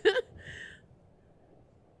branch.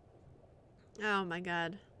 Oh my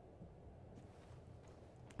god.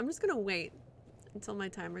 I'm just gonna wait until my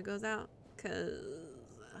timer goes out, cause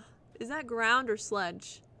is that ground or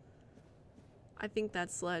sledge? I think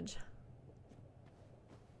that's sledge.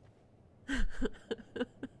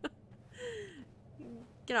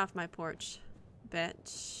 Get off my porch,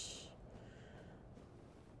 bitch.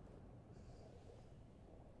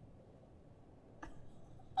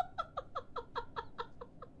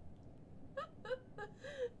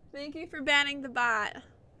 Thank you for banning the bot,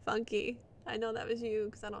 Funky. I know that was you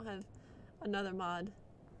because I don't have another mod.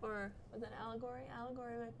 Or was that Allegory?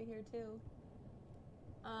 Allegory might be here too.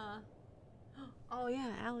 Oh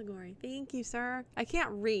yeah, Allegory. Thank you, sir. I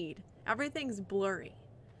can't read. Everything's blurry.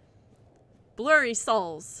 Blurry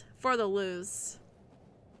souls for the lose.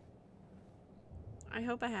 I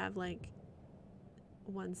hope I have like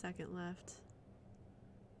 1 second left.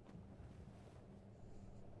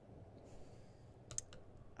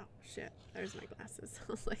 Oh shit, there's my glasses.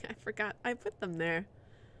 I was like, I forgot. I put them there.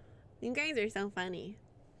 You guys are so funny.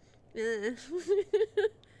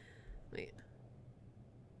 Wait.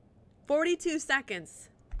 42 seconds.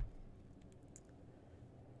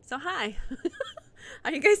 So hi. How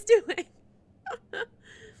you guys doing?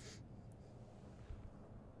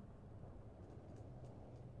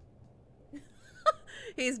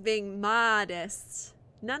 He's being modest.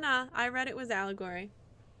 Nah, I read it was Allegory.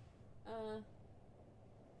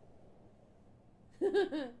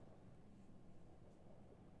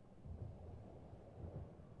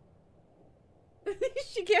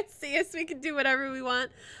 She can't see us. We can do whatever we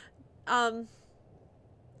want.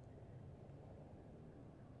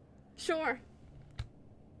 Sure.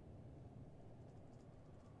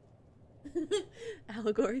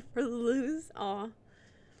 Allegory for the lose. Aw.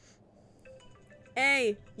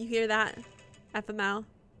 Hey, you hear that? FML.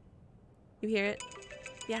 You hear it?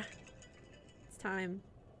 Yeah. It's time.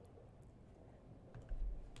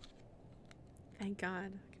 Thank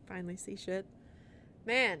God. I can finally see shit.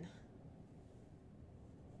 Man.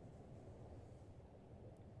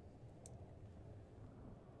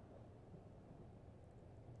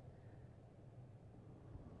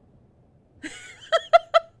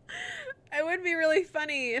 It would be really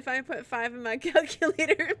funny if I put 5 in my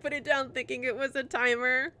calculator and put it down thinking it was a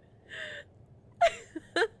timer.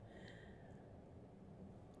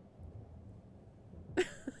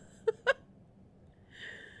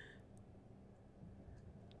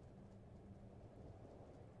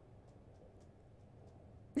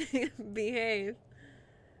 Behave.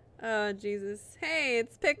 Oh, Jesus. Hey,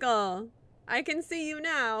 it's Pickle. I can see you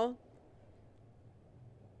now.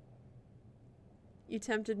 You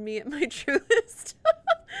tempted me at my truest.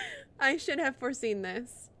 I should have foreseen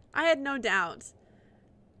this. I had no doubt.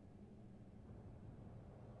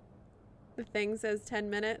 The thing says 10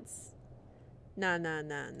 minutes. Nah. Nah.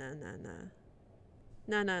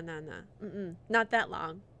 Not that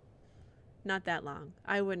long. Not that long.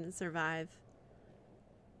 I wouldn't survive.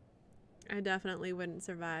 I definitely wouldn't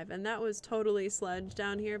survive. And that was totally sledge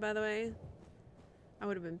down here, by the way. I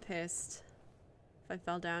would have been pissed if I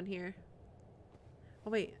fell down here. Oh,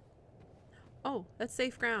 wait. Oh, that's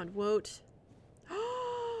safe ground. Woat.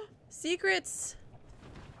 Secrets!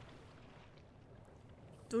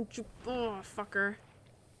 Don't you... Oh, fucker.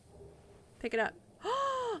 Pick it up.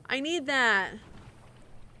 I need that.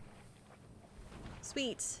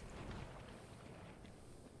 Sweet.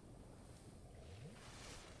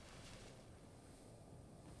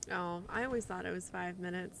 Oh, I always thought it was 5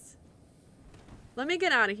 minutes. Let me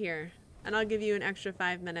get out of here, and I'll give you an extra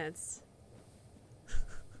 5 minutes.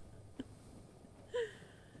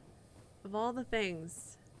 Of all the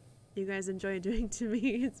things you guys enjoy doing to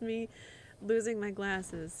me, it's me losing my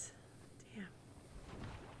glasses. Damn.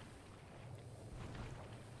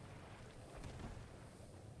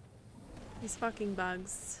 These fucking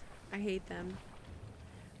bugs. I hate them.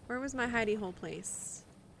 Where was my hidey hole place?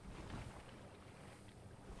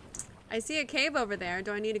 I see a cave over there.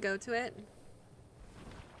 Do I need to go to it?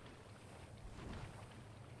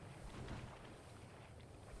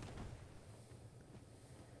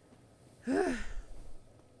 I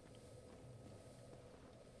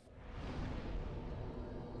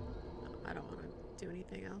don't want to do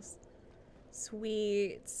anything else.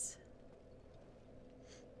 Sweet.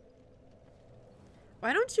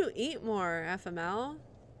 Why don't you eat more, FML?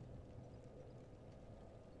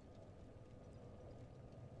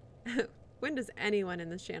 When does anyone in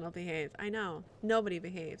this channel behave? I know. Nobody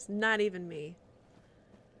behaves. Not even me.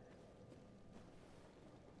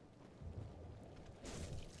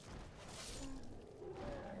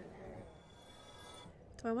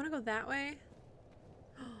 Do I want to go that way?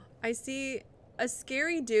 I see a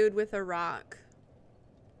scary dude with a rock.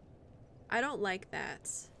 I don't like that.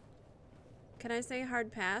 Can I say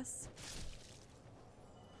hard pass?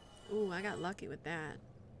 Ooh, I got lucky with that.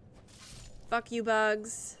 Fuck you,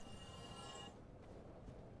 bugs.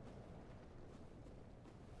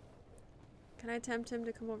 Can I tempt him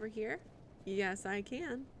to come over here? Yes, I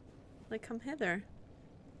can. Like, come hither.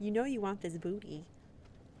 You know you want this booty.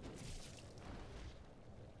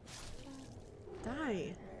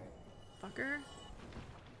 Die. Fucker.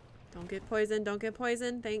 Don't get poisoned. Don't get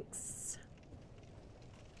poisoned. Thanks.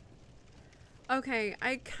 Okay,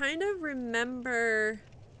 I kind of remember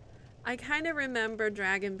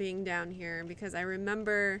Dragon being down here because I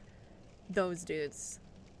remember those dudes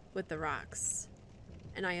with the rocks.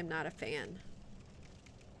 And I am not a fan.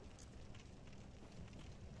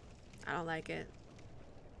 I don't like it.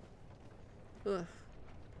 Ugh.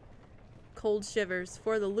 Cold shivers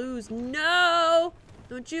for the lose. No!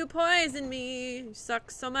 Don't you poison me. You suck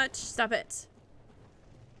so much. Stop it.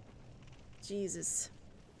 Jesus.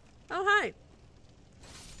 Oh, hi.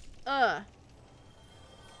 Ugh.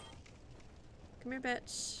 Come here,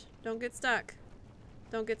 bitch. Don't get stuck.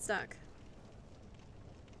 Don't get stuck.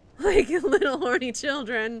 Like little horny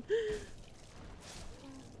children.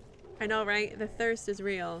 I know, right? The thirst is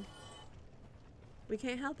real. We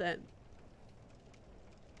can't help it.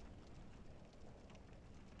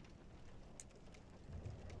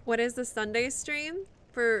 What is the Sunday stream?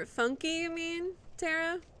 For Funky, you mean,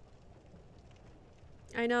 Tara?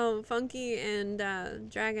 I know Funky and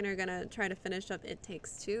Dragon are gonna try to finish up It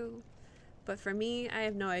Takes Two. But for me, I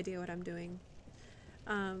have no idea what I'm doing.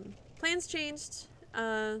 Plans changed,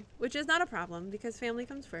 which is not a problem because family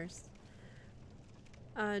comes first.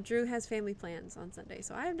 Drew has family plans on Sunday,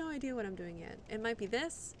 so I have no idea what I'm doing yet. It might be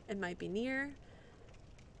this, it might be near.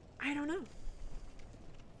 I don't know.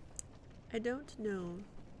 I don't know.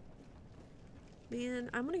 Man,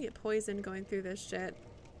 I'm gonna get poisoned going through this shit.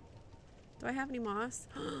 Do I have any moss?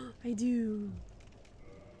 I do.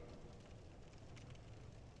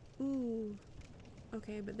 Ooh.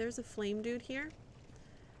 Okay, but there's a flame dude here.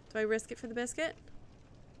 Do I risk it for the biscuit?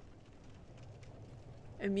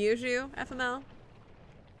 Amuse you, FML?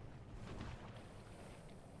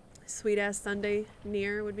 Sweet ass Sunday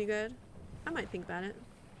near would be good. I might think about it.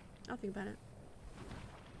 I'll think about it.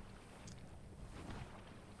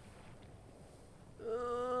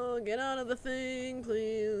 Oh, get out of the thing,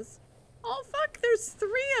 please. Oh, fuck, there's 3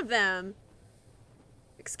 of them.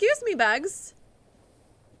 Excuse me, bugs.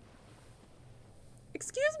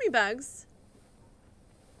 Excuse me, bugs.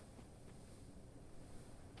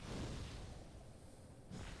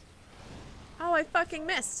 Oh, I fucking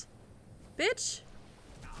missed. Bitch.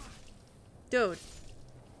 Dude.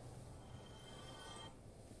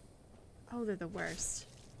 Oh, they're the worst.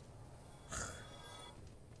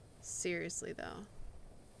 Seriously, though.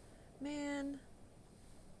 Man.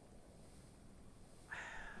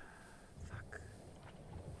 Fuck.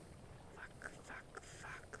 Fuck, fuck,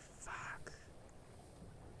 fuck, fuck.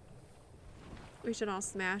 We should all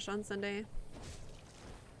smash on Sunday.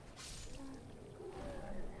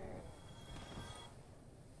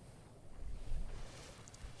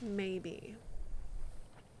 Maybe.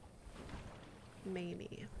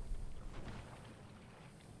 Maybe.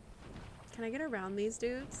 Can I get around these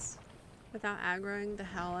dudes without aggroing the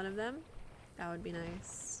hell out of them? That would be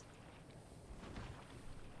nice.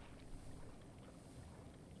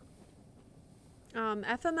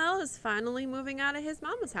 FML is finally moving out of his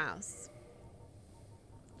mama's house.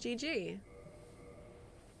 GG.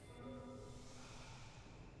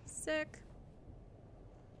 Sick.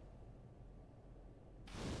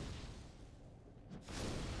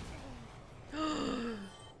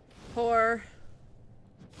 Whore.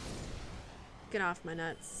 Get off my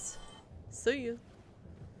nuts. See you.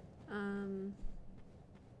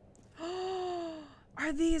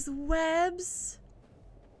 Are these webs?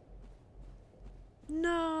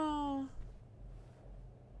 No.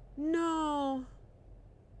 No.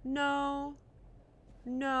 No.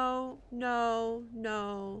 No. No.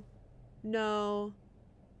 No. No.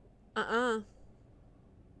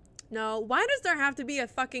 No. Why does there have to be a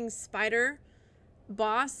fucking spider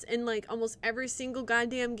boss in like almost every single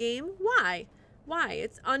goddamn game? Why? Why?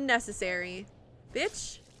 It's unnecessary.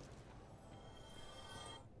 Bitch.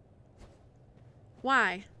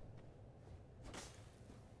 Why?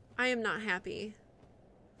 I am not happy.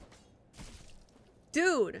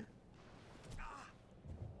 Dude.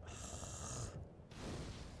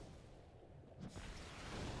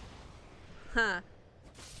 Huh.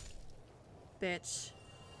 Bitch.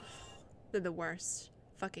 They're the worst.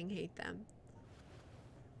 Fucking hate them.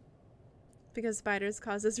 Because spiders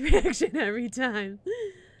cause this reaction every time.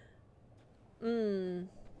 Damn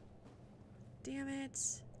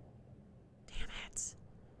it. Damn it.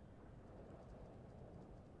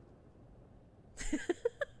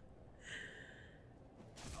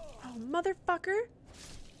 Oh, motherfucker.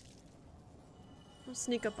 Don't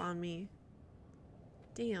sneak up on me.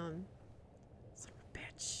 Damn. Son of a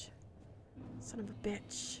bitch. Son of a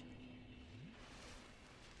bitch.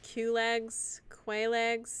 Q-legs.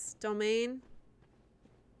 Quay-legs. Domain.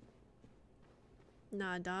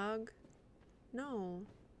 Nah, dog. No.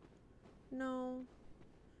 No.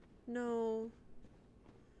 No.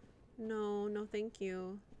 No, no thank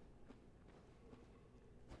you.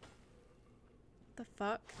 The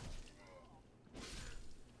fuck?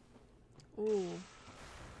 Ooh.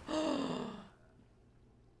 Oh.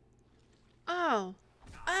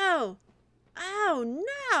 Oh. Oh,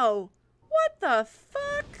 no. What the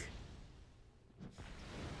fuck?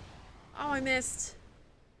 Oh, I missed.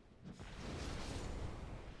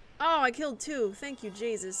 Oh, I killed two. Thank you,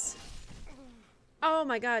 Jesus. Oh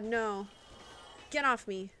my god, no. Get off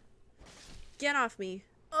me. Get off me.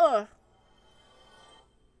 Ugh.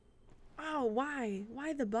 Oh, why?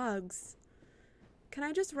 Why the bugs? Can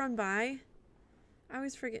I just run by? I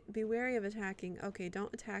always forget. Be wary of attacking. Okay,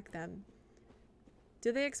 don't attack them.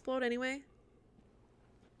 Do they explode anyway?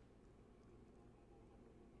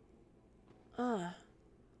 Ugh.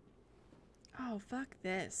 Oh, fuck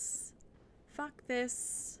this. Fuck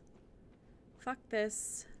this. Fuck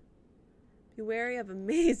this. Be wary of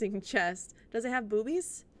amazing chest. Does it have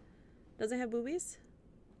boobies? Does it have boobies?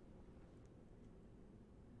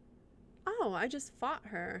 Oh, I just fought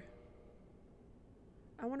her.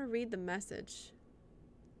 I want to read the message.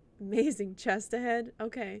 Amazing chest ahead.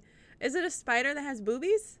 Okay. Is it a spider that has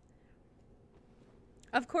boobies?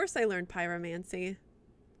 Of course I learned pyromancy.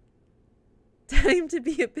 Time to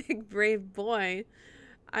be a big brave boy.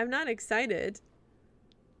 I'm not excited.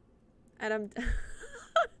 And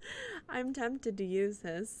I'm tempted to use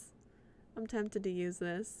this. I'm tempted to use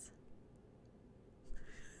this.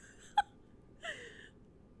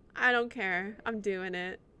 I don't care. I'm doing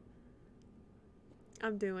it.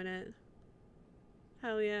 I'm doing it.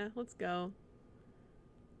 Hell yeah. Let's go.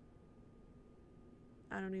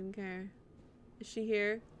 I don't even care. Is she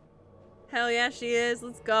here? Hell yeah, she is.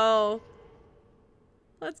 Let's go.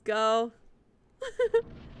 Let's go.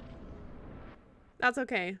 That's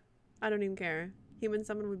okay. I don't even care. Human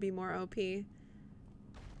summon would be more OP.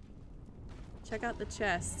 Check out the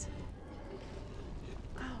chest.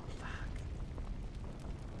 Oh, fuck.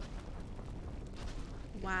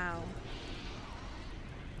 Wow.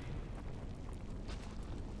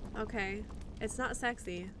 Okay. It's not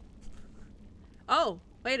sexy. Oh,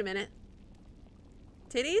 wait a minute.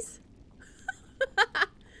 Titties?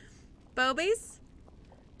 Bobies?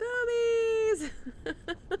 Boobies!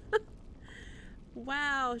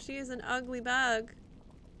 Wow, she is an ugly bug.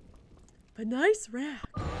 A nice rack.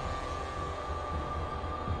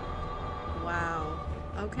 Wow.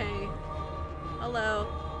 Okay. Hello.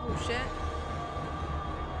 Oh, shit.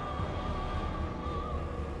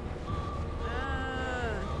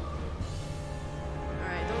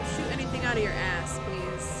 Alright, don't shoot anything out of your ass,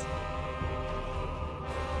 please.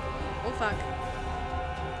 Oh, fuck.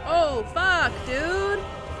 Oh, fuck, dude!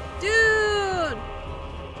 Dude!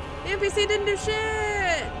 NPC didn't do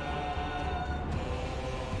shit!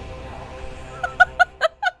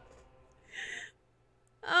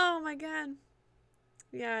 Oh my god.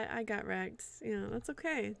 Yeah, I got wrecked. Yeah, that's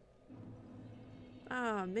okay.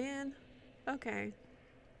 Oh man. Okay.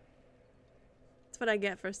 That's what I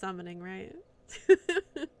get for summoning, right?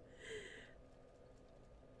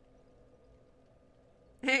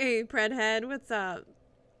 Hey, Predhead, what's up?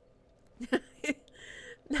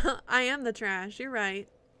 No, I am the trash. You're right.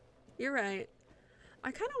 You're right.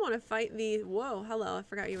 I kind of want to fight the... Whoa, hello. I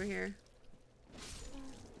forgot you were here.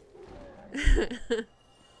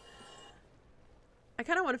 I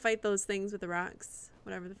kind of want to fight those things with the rocks.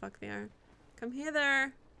 Whatever the fuck they are. Come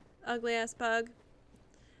hither, ugly ass bug.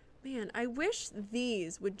 Man, I wish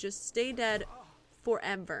these would just stay dead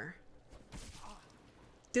forever.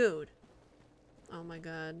 Dude. Oh my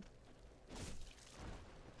god.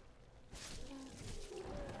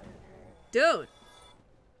 Dude!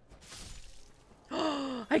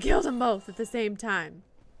 Oh, I killed them both at the same time.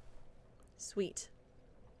 Sweet.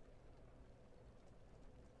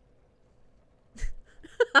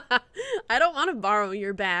 I don't want to borrow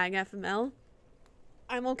your bag, FML.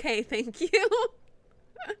 I'm okay, thank you.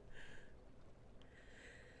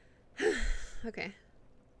 Okay.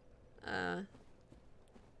 Don't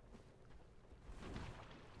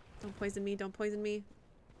poison me, don't poison me.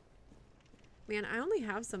 Man, I only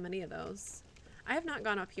have so many of those. I have not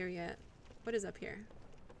gone up here yet. What is up here?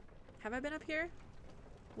 Have I been up here?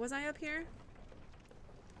 Was I up here?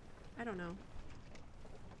 I don't know.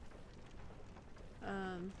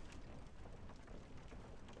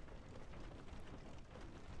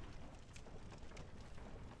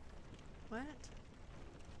 What?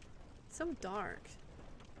 It's so dark.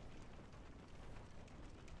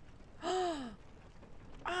 Oh!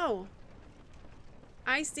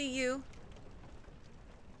 I see you.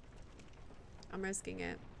 I'm risking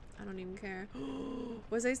it. I don't even care.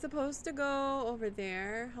 Was I supposed to go over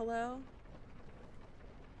there? Hello?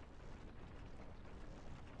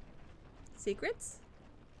 Secrets?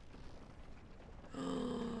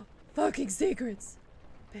 Fucking secrets!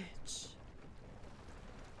 Bitch.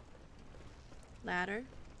 Ladder?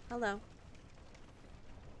 Hello.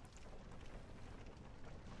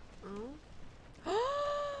 Oh.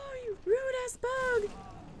 Oh, you rude ass bug!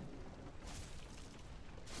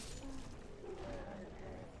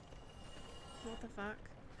 What the fuck?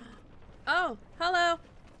 Oh, hello!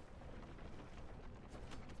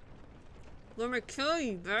 Let me kill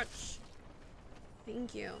you, bitch!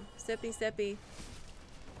 Thank you. Sippy, sippy.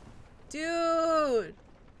 Dude!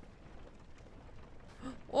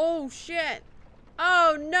 Oh, shit!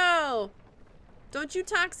 Oh, no! Don't you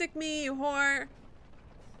toxic me, you whore!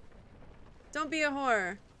 Don't be a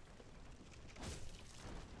whore.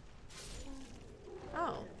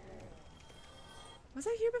 Oh. Was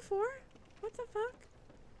I here before? What the fuck?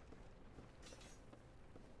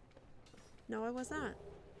 No, I was not.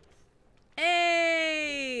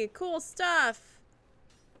 Hey! Cool stuff!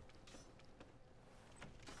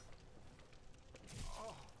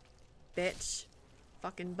 Bitch.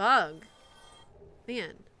 Fucking bug.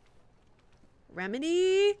 Man.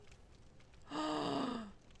 Remedy?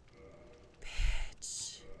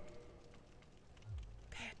 Bitch.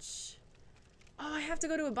 Bitch. Oh, I have to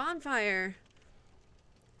go to a bonfire.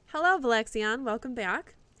 Hello, Valexion. Welcome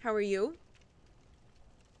back. How are you?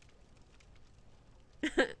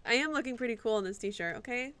 I am looking pretty cool in this t-shirt,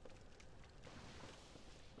 okay?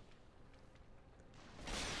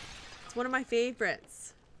 It's one of my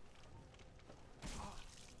favorites.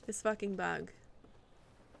 This fucking bug.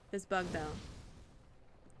 This bug, though.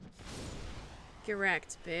 Get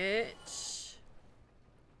wrecked, bitch.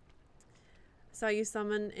 Saw you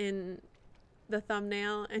summon in the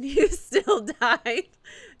thumbnail and you still died.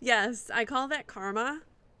 Yes, I call that karma.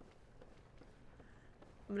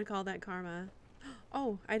 I'm gonna call that karma.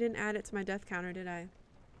 Oh, I didn't add it to my death counter, did I?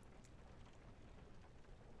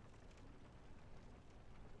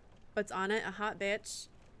 What's on it? A hot bitch.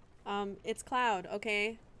 It's Cloud,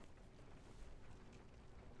 okay?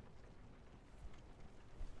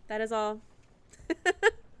 That is all.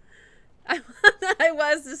 I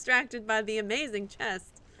was distracted by the amazing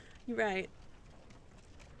chest. You're right.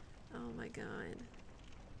 Oh my god.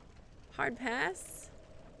 Hard pass?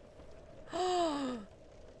 Oh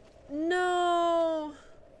no!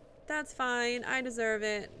 That's fine. I deserve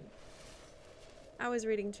it. I was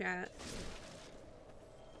reading chat.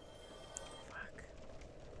 Fuck.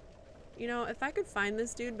 You know, if I could find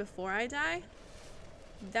this dude before I die,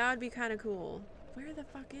 that would be kind of cool. Where the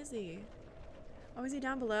fuck is he? Oh, is he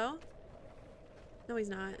down below? No, he's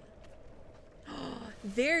not.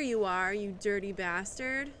 There you are, you dirty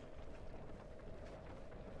bastard.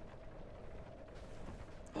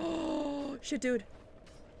 Oh, shit, dude.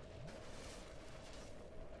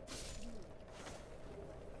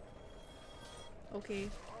 Okay.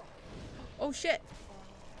 Oh, shit.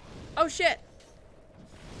 Oh, shit.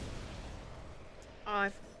 Oh,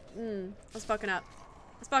 I was fucking up.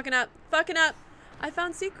 I was fucking up. Fucking up. I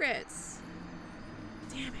found secrets.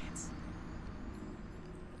 Damn it.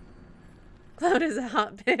 Cloud is a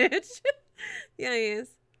hot bitch. Yeah, he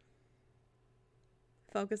is.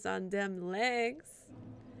 Focus on them legs.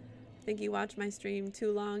 Think you watched my stream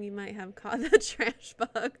too long, you might have caught the trash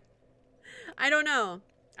bug. I don't know.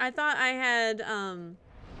 I thought I had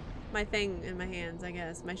my thing in my hands, I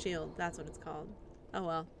guess. My shield. That's what it's called. Oh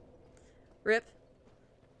well. Rip.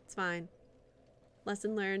 It's fine.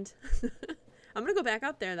 Lesson learned. I'm gonna go back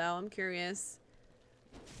up there though. I'm curious.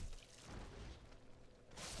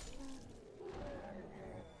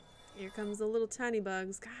 Here comes the little tiny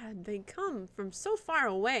bugs. God, they come from so far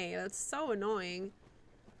away. That's so annoying.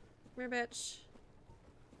 Come here, bitch.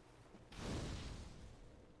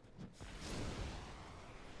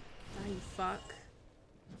 Die, you fuck.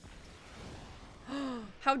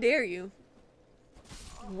 How dare you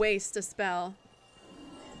waste a spell.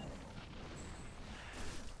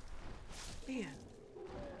 Man.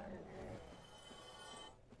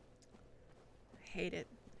 I hate it.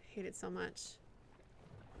 I hate it so much.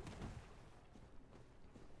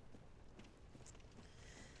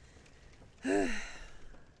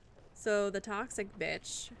 So the toxic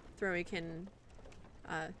bitch, Throwican,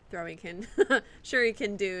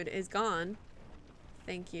 Shuriken dude is gone.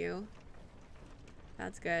 Thank you.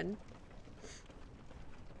 That's good.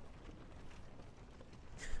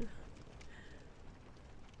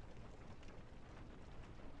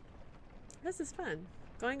 This is fun.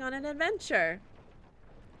 Going on an adventure.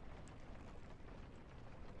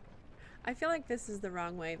 I feel like this is the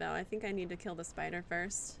wrong way though. I think I need to kill the spider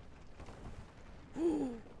first.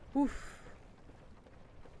 Oof.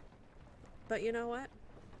 But you know what?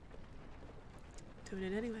 Doing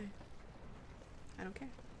it anyway. I don't care.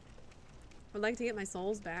 Would like to get my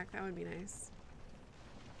souls back. That would be nice.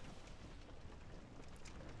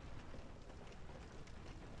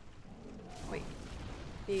 Wait.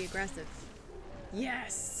 Be aggressive.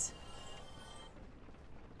 Yes!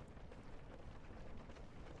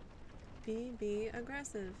 Be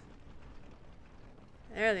aggressive.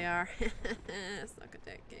 There they are. Suck a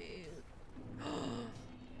dick game.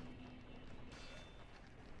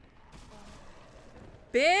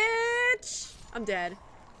 Bitch! I'm dead.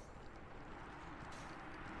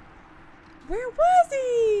 Where was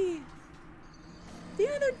he?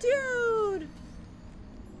 The other dude!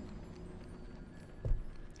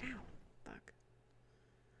 Ow. Fuck.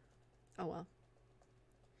 Oh well.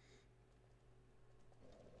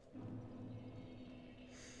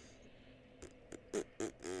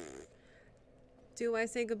 Do I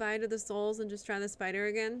say goodbye to the souls and just try the spider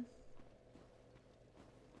again?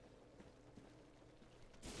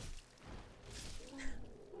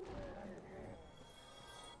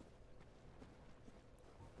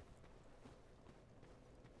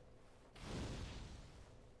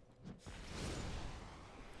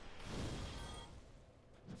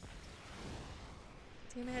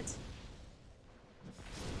 Damn it.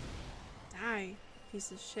 Die,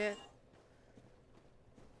 piece of shit.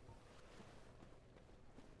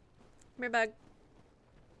 Come here, bug.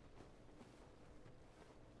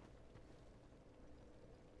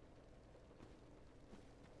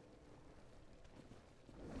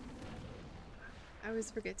 I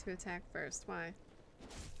always forget to attack first. Why?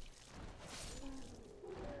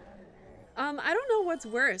 I don't know what's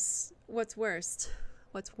worse. What's worst?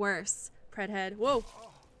 What's worse? Predhead. Whoa.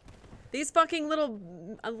 These fucking little,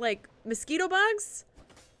 like, mosquito bugs?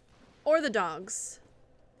 Or the dogs?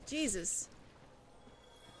 Jesus.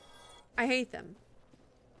 I hate them.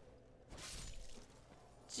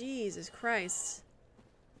 Jesus Christ.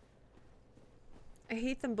 I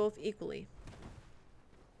hate them both equally.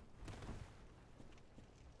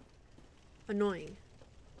 Annoying.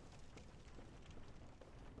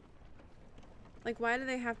 Like, why do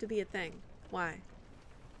they have to be a thing? Why?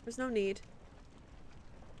 There's no need.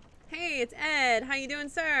 Hey, it's Ed. How you doing,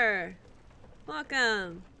 sir?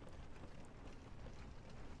 Welcome.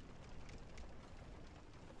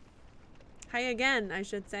 Hi again, I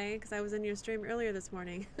should say, because I was in your stream earlier this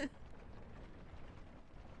morning.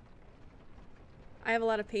 I have a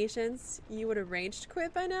lot of patience. You would have raged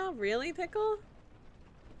quit by now? Really, Pickle?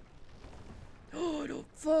 Oh, don't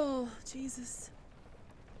fall. Jesus.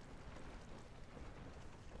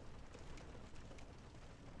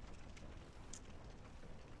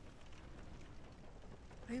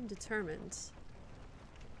 I am determined.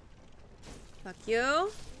 Fuck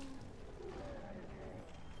you.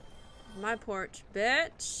 My porch,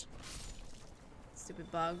 bitch.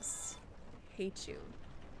 Stupid bugs. Hate you.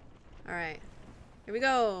 Alright. Here we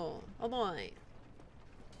go. Oh boy.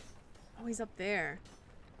 Oh, he's up there.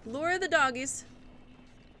 Lure the doggies.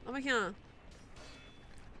 Oh my god.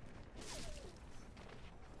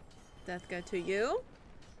 Death go to you.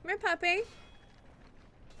 Come here, puppy.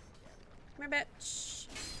 Come here, bitch.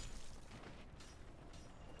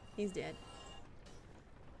 He's dead.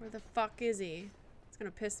 Where the fuck is he? It's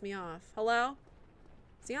gonna piss me off. Hello?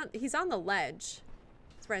 Is he on? He's on the ledge.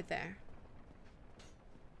 It's right there.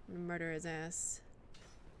 I'm gonna murder his ass.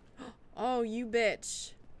 Oh, you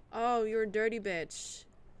bitch. Oh, you're a dirty bitch.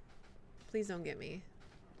 Please don't get me.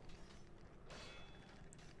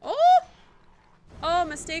 Oh! Oh,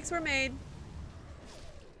 mistakes were made.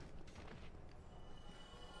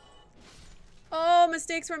 Oh,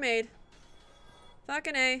 mistakes were made.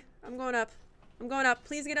 Fucking A. I'm going up. I'm going up.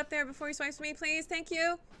 Please get up there before he swipes me, please. Thank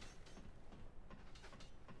you.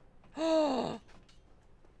 Oh.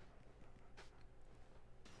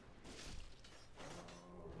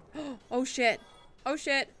 Oh shit. Oh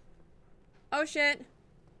shit. Oh shit.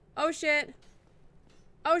 Oh shit.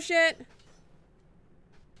 Oh shit.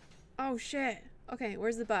 Oh shit. Okay,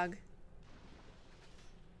 where's the bug?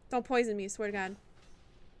 Don't poison me, swear to God.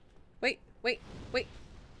 Wait, wait, wait.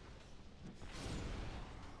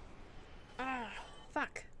 Ah,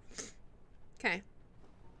 fuck. Okay.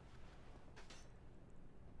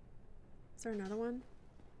 Is there another one?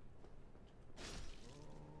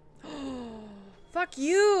 Fuck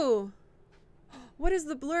you! What does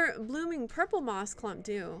the blooming purple moss clump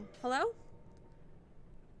do? Hello?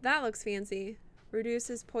 That looks fancy.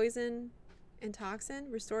 Reduces poison and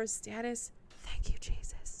toxin. Restores status. Thank you,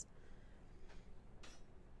 Jesus.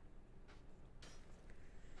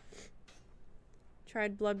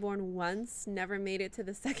 Tried Bloodborne once. Never made it to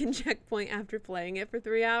the second checkpoint after playing it for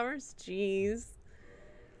 3 hours. Jeez.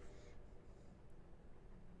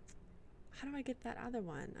 How do I get that other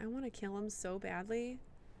one? I want to kill him so badly.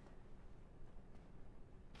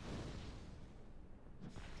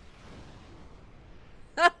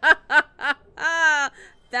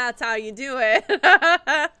 That's how you do it.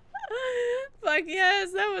 Fuck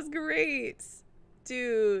yes, that was great.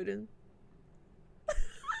 Dude.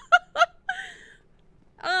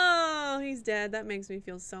 Oh, he's dead. That makes me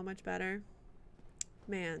feel so much better.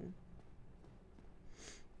 Man.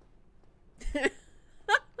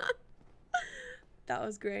 That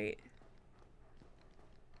was great.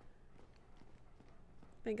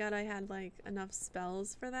 Thank God I had like enough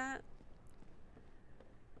spells for that.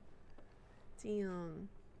 Damn.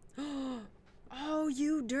 Oh,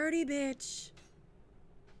 you dirty bitch.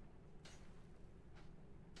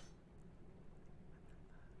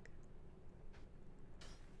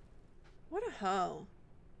 What a hoe.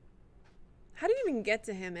 How do you even get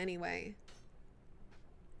to him anyway?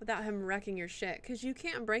 Without him wrecking your shit? Because you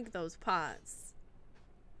can't break those pots.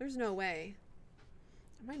 There's no way.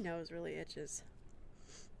 My nose really itches.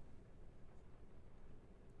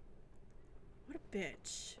 What a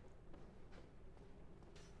bitch.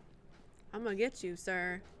 I'm gonna get you,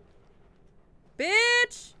 sir.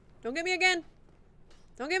 Bitch! Don't get me again.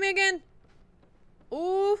 Don't get me again.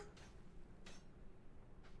 Ooh.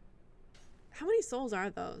 How many souls are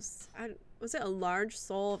those? Was it a large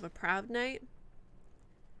soul of a proud knight?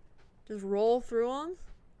 Just roll through them?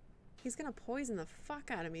 He's gonna poison the fuck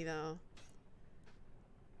out of me, though.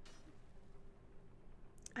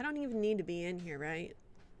 I don't even need to be in here, right?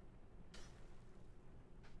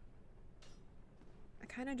 I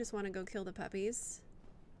kind of just want to go kill the puppies.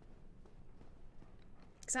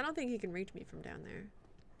 Because I don't think he can reach me from down there.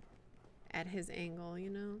 At his angle, you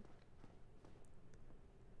know?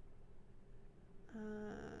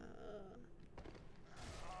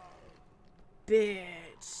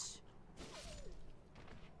 Bitch.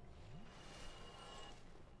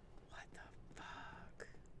 What the fuck?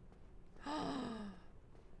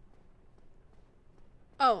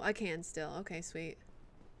 Oh, I can still. Okay, sweet.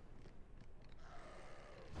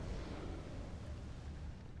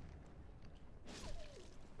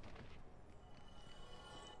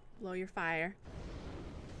 Blow your fire.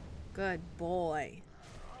 Good boy.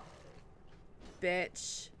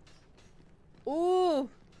 Bitch. Ooh.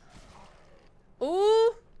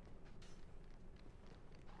 Ooh.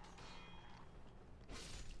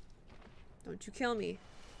 Don't you kill me.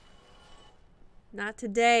 Not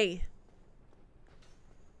today.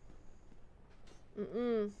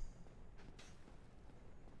 Mm-mm.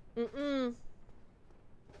 Mm-mm.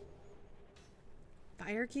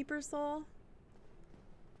 Firekeeper soul?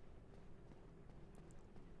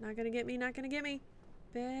 Not gonna get me, not gonna get me.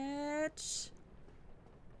 Bitch.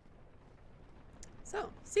 So,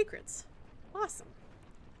 secrets. Awesome.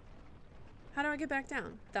 How do I get back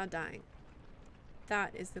down without dying?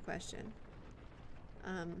 That is the question.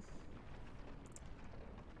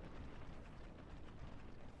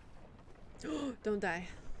 Don't die.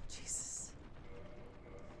 Jesus.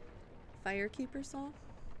 Firekeeper soul?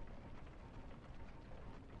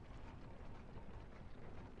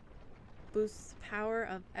 Boosts power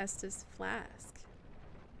of Estus flask.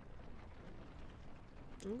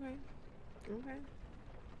 Okay. Okay.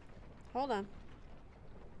 Hold on.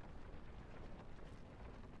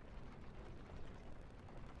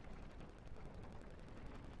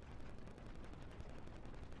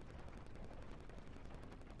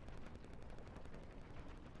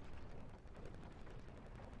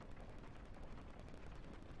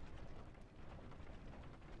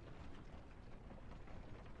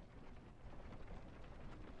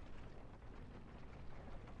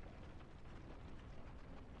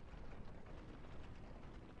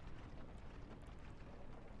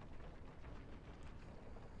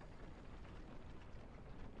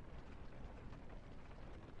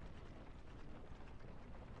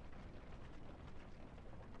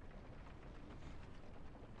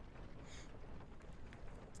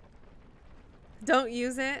 Don't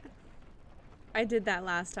use it. I did that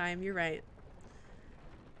last time. You're right.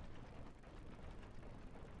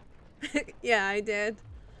 Yeah, I did.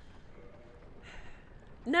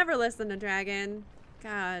 Never listen to Dragon.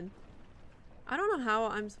 God. I don't know how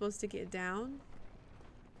I'm supposed to get down.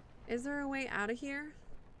 Is there a way out of here?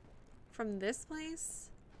 From this place?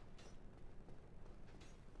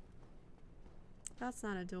 That's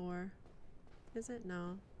not a door. Is it?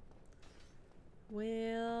 No.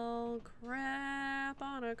 Well, crap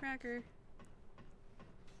on a cracker.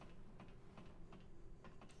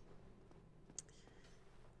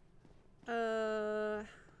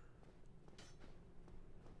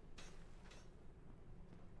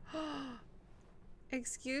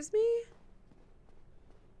 Excuse me?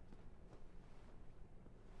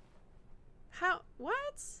 How? What?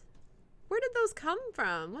 Where did those come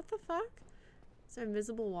from? What the fuck? Is there an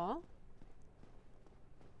invisible wall?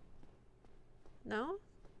 No?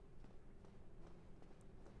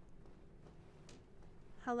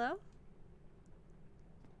 Hello?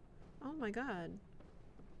 Oh my god.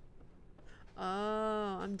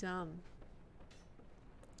 Oh, I'm dumb.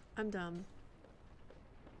 I'm dumb.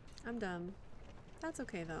 I'm dumb. That's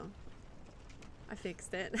okay though. I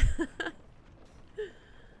fixed it.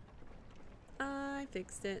 I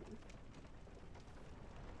fixed it.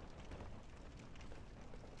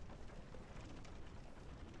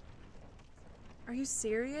 Are you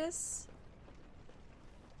serious?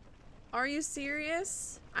 Are you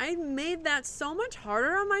serious? I made that so much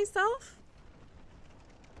harder on myself?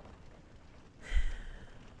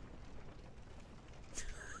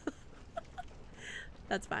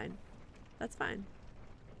 That's fine. That's fine.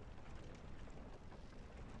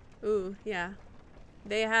 Ooh, yeah.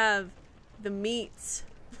 They have the meat.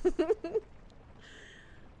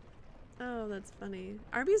 Oh, that's funny.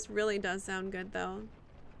 Arby's really does sound good though.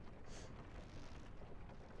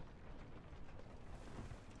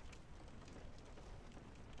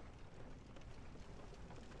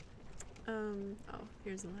 Oh,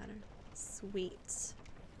 here's a ladder. Sweet.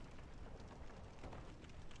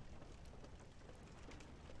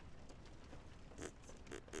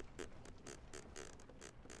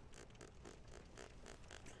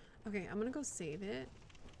 Okay, I'm gonna go save it.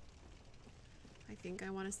 I think I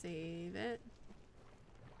want to save it.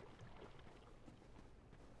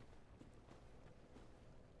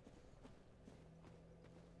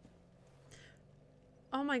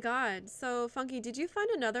 Oh my god. So, Funky, did you find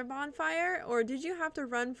another bonfire? Or did you have to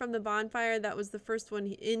run from the bonfire that was the first one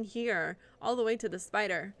in here all the way to the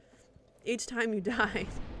spider each time you died?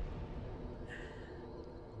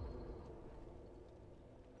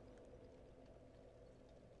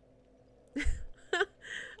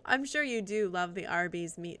 I'm sure you do love the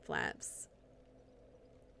Arby's meat flaps.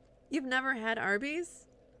 You've never had Arby's?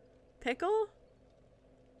 Pickle?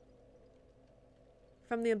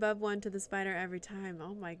 From the above one to the spider every time.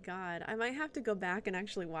 Oh my god. I might have to go back and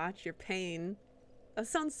actually watch your pain. That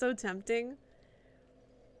sounds so tempting.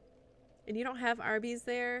 And you don't have Arby's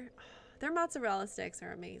there? Their mozzarella sticks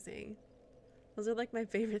are amazing. Those are like my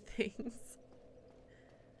favorite things.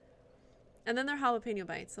 And then their jalapeno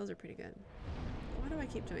bites. Those are pretty good. Why do I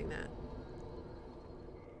keep doing that?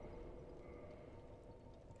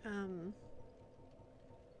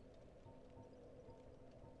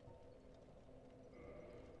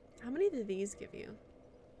 How many do these give you?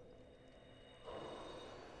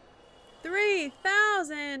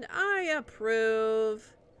 3,000! I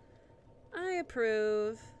approve. I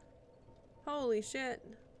approve. Holy shit.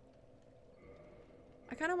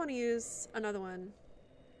 I kind of want to use another one.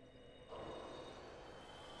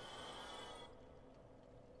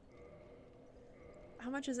 How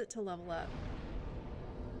much is it to level up?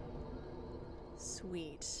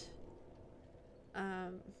 Sweet.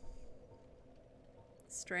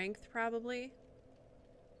 Strength, probably.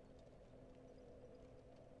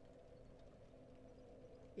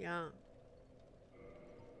 Yeah.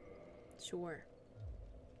 Sure.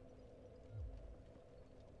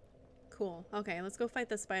 Cool. Okay, let's go fight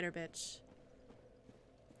the spider bitch.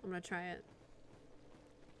 I'm gonna try it.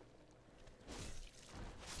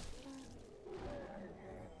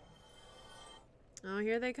 Oh,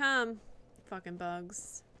 here they come. Fucking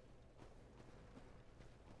bugs.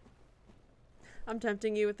 I'm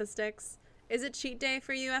tempting you with the sticks. Is it cheat day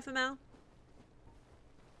for you, FML?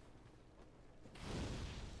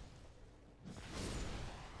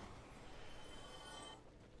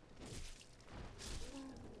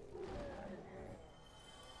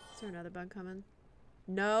 Is there another bug coming?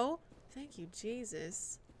 No? Thank you,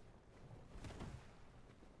 Jesus.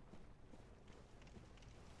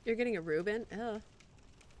 You're getting a Reuben? Ugh.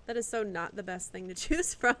 That is so not the best thing to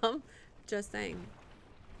choose from. Just saying.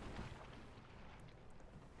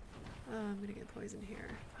 Oh, I'm gonna get poisoned here.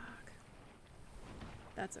 Fuck.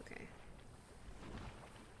 That's okay.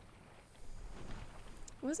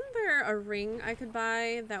 Wasn't there a ring I could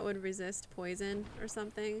buy that would resist poison or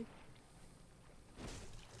something?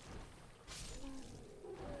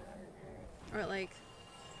 Or it, like,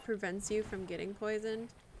 prevents you from getting poisoned?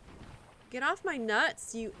 Get off my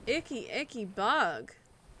nuts, you icky, icky bug.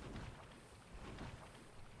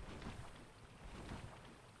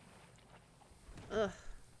 Ugh.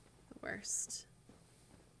 The worst.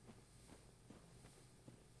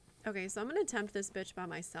 Okay, so I'm gonna attempt this bitch by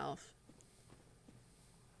myself.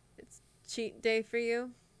 It's cheat day for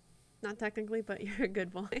you. Not technically, but you're a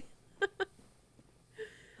good boy.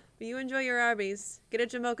 But you enjoy your Arby's. Get a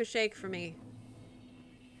Jamocha shake for me.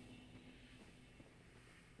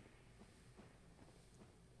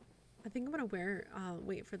 I think I'm gonna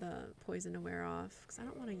wait for the poison to wear off, because I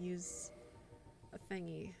don't want to use a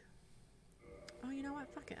thingy. Oh, you know what?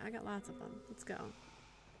 Fuck it. I got lots of them. Let's go.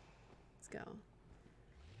 Let's go.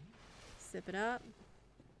 Sip it up.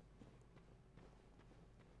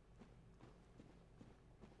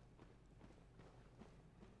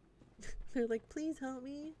 They're like, please help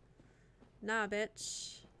me. Nah,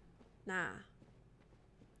 bitch. Nah.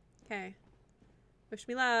 Okay. Wish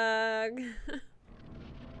me luck.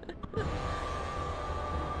 Oh,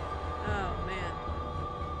 man.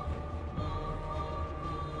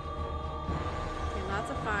 Okay, lots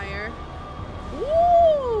of fire.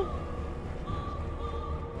 Woo!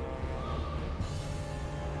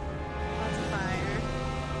 Lots of fire.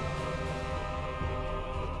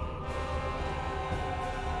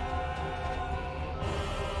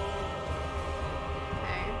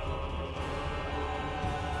 Okay.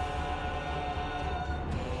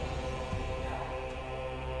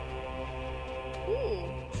 Ooh,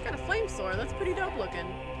 she's got a flame sword. That's pretty dope looking.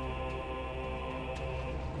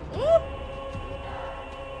 Ooh!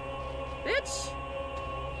 Bitch!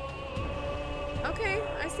 Okay,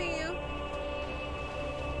 I see you.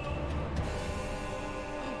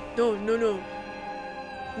 No, no, no.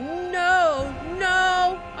 No,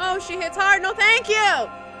 no! Oh, she hits hard. No, thank you!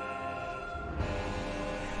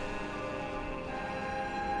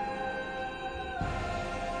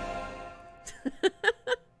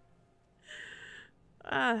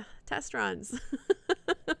 Test runs.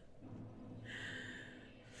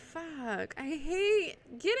 Fuck, I hate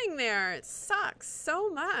getting there. It sucks so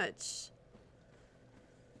much.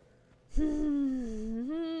 Oh,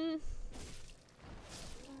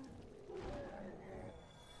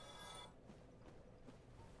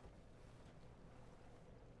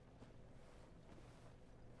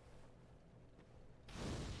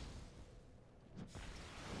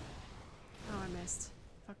 I missed.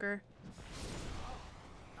 Fucker.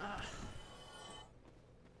 Ugh.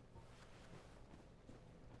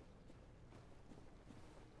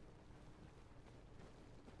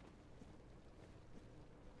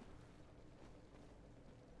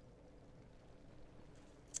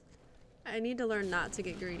 I need to learn not to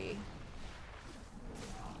get greedy.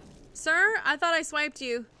 Sir, I thought I swiped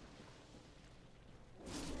you.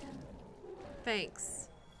 Thanks.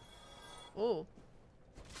 Oh.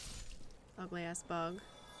 Ugly ass bug.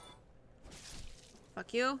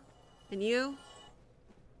 Fuck you. And you.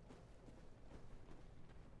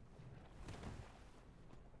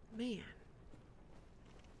 Man.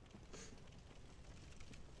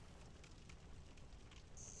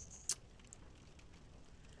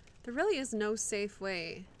 There really is no safe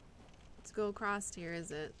way to go across here,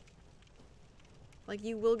 is it? Like,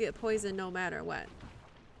 you will get poisoned no matter what.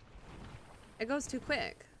 It goes too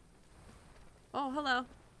quick. Oh, hello.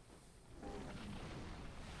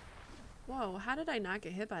 Whoa, how did I not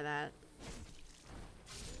get hit by that?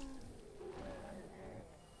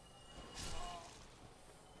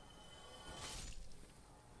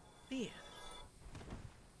 Man.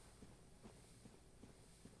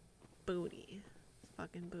 Booty.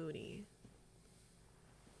 Fucking booty.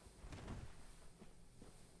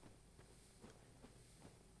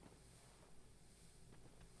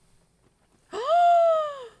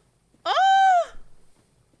 Oh!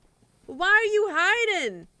 Why are you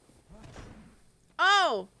hiding?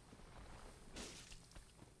 Oh!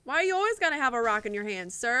 Why you always gotta have a rock in your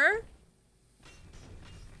hand, sir?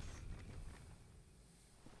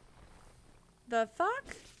 The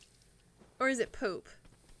fuck? Or is it poop?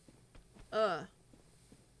 Ugh.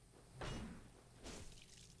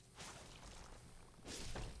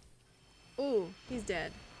 Ooh, he's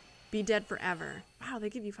dead. Be dead forever. Wow, they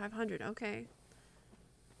give you 500. Okay.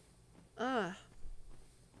 Ugh.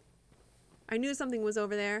 I knew something was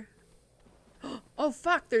over there. Oh,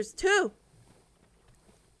 fuck. There's two.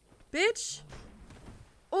 Bitch.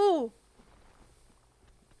 Oh.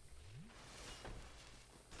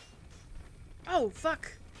 Oh,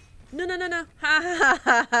 fuck. No, no, no, no. Ha ha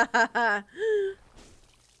ha ha ha ha.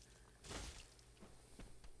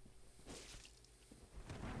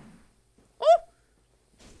 Oh.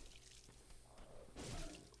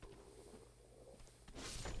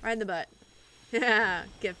 Right in the butt. Yeah,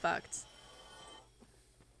 get fucked.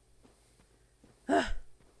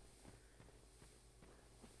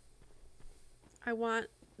 I want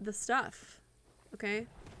the stuff. Okay?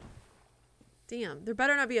 Damn. There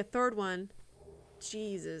better not be a third one.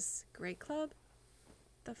 Jesus. Great club?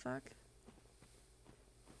 The fuck?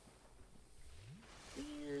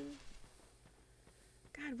 Man.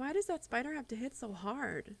 God, why does that spider have to hit so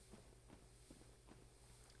hard?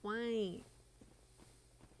 Why?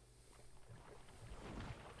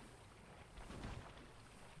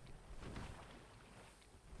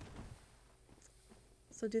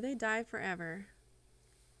 So do they die forever?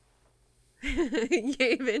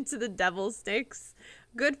 Gave into the devil sticks.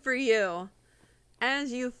 Good for you.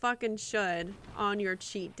 As you fucking should on your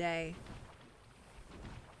cheat day.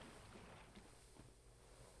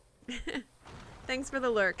 Thanks for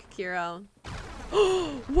the lurk, Kiro.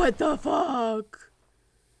 What the fuck?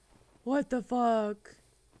 What the fuck?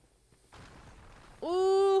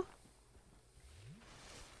 Ooh.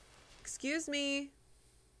 Excuse me.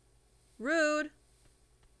 Rude.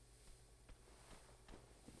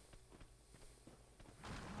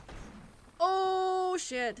 Oh,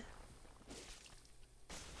 shit.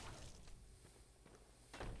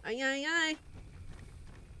 Ay, ay, ay.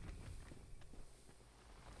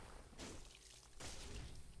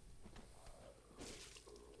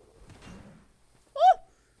 Oh!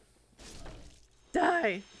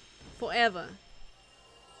 Die. Forever.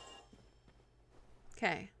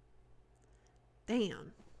 Okay.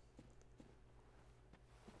 Damn.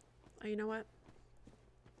 Oh, you know what?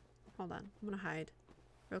 Hold on. I'm gonna hide.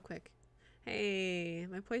 Real quick. Hey,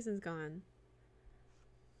 my poison's gone.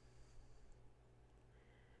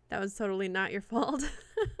 That was totally not your fault.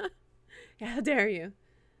 Yeah, how dare you?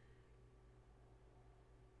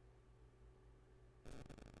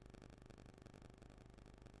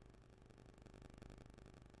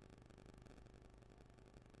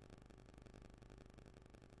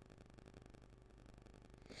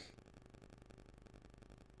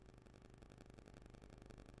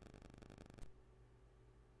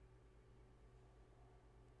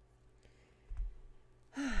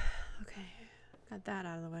 Okay, got that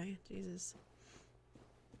out of the way. Jesus.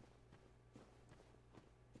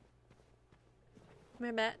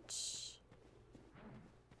 My bitch.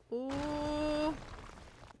 Ooh.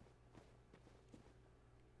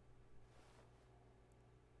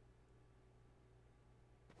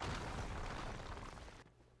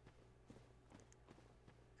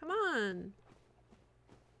 Come on.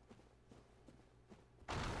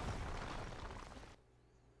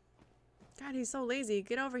 God, he's so lazy.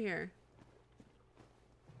 Get over here.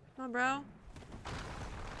 Come on, bro.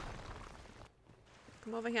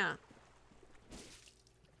 Come over here.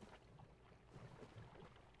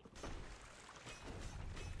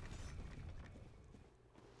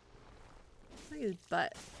 Look at his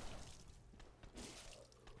butt.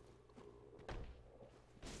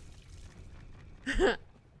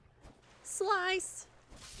 Slice.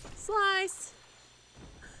 Slice.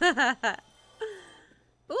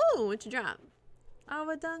 Ooh, what you drop? Oh,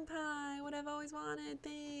 a dung pie. What I've always wanted.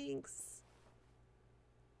 Thanks.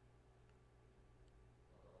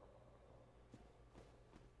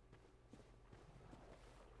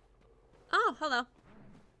 Oh, hello.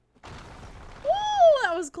 Ooh,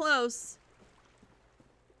 that was close.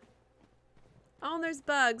 Oh, and there's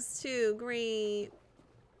bugs too. Great.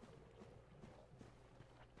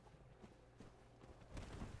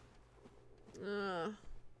 Ugh.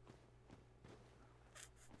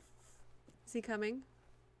 Is he coming?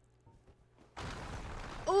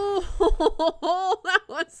 Oh, that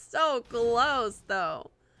was so close,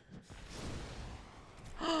 though.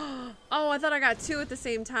 Oh, I thought I got two at the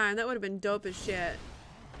same time. That would have been dope as shit.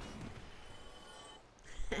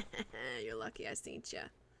 You're lucky I seen ya,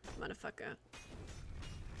 motherfucker.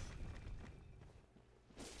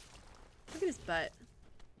 Look at his butt.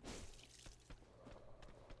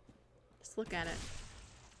 Just look at it.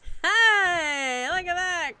 Hey, look at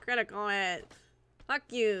that critical hit. Fuck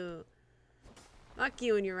you. Fuck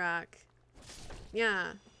you and your rock.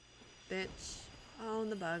 Yeah, bitch. Oh,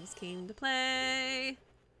 and the bugs came to play.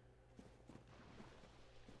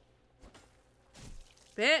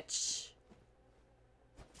 Bitch.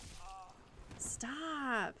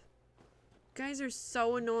 Stop. You guys are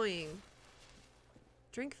so annoying.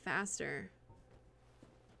 Drink faster.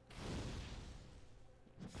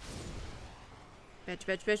 Bitch,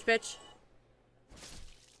 bitch, bitch, bitch.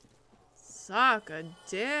 Suck a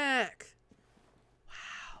dick.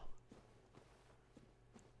 Wow.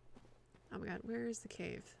 Oh my god, where is the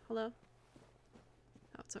cave? Hello?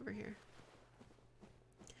 Oh, it's over here.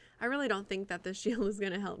 I really don't think that this shield is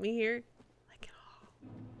gonna help me here. Like at all.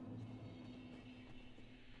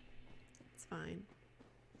 It's fine.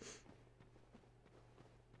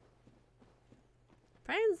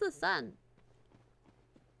 Praise the sun.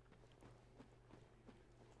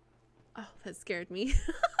 Oh, that scared me.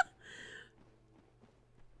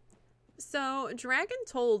 So, Dragon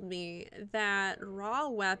told me that raw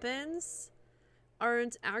weapons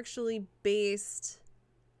aren't actually based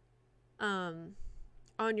on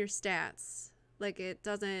your stats. Like, it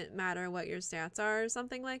doesn't matter what your stats are or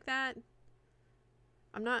something like that.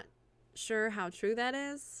 I'm not sure how true that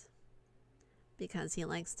is, because he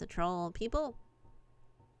likes to troll people.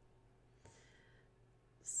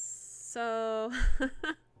 So,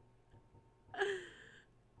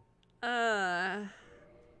 I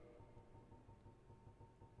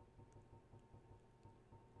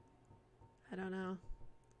don't know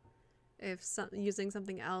if using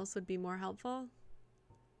something else would be more helpful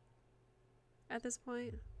at this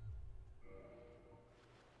point.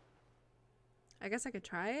 I guess I could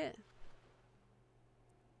try it.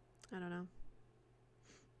 I don't know.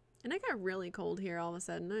 And it got really cold here all of a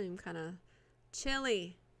sudden. I'm kind of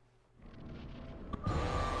chilly.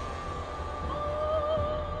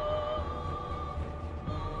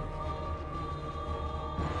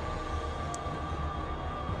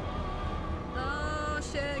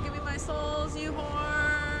 Shit, give me my souls, you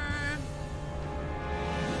whore.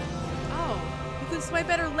 Oh, you can swipe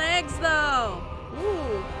at her legs though.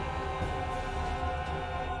 Ooh.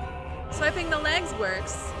 Swiping the legs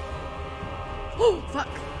works. Oh, fuck.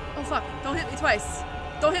 Oh, fuck. Don't hit me twice.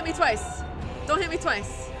 Don't hit me twice. Don't hit me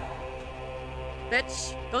twice.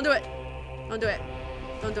 Bitch. Don't do it. Don't do it.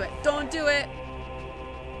 Don't do it. Don't do it.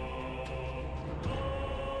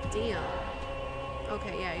 Damn.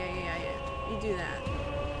 Okay, yeah. You do that.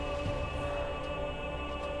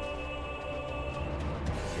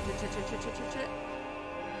 Shit.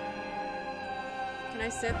 Can I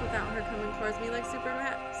sip without her coming towards me like super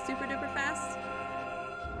duper fast?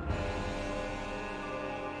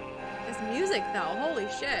 This music though, holy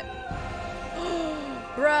shit.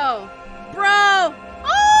 Bro!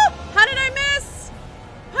 Oh! How did I miss?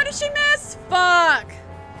 How did she miss? Fuck!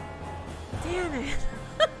 Damn it.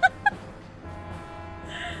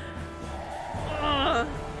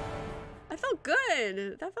 I felt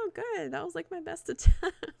good. That felt good. That was like my best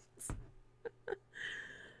attempt.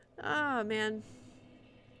 Oh, man.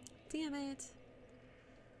 Damn it.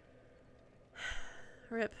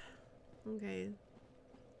 Rip. Okay.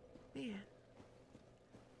 Man.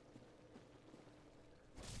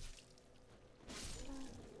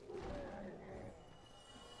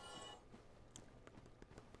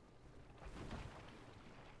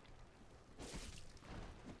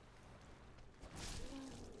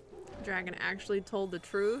 Dragon actually told the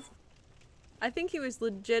truth. I think he was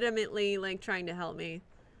legitimately like trying to help me.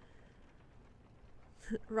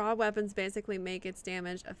 Raw weapons basically make its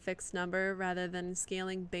damage a fixed number rather than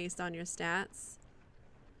scaling based on your stats.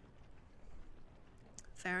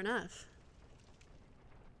 Fair enough.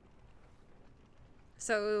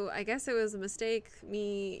 So I guess it was a mistake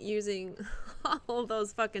me using all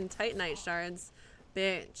those fucking Titanite shards.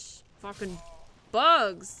 Bitch. Fucking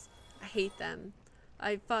bugs. I hate them.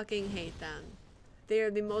 I fucking hate them. They are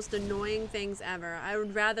the most annoying things ever. I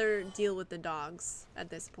would rather deal with the dogs at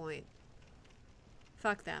this point.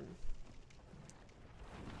 Fuck them.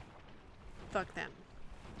 Fuck them.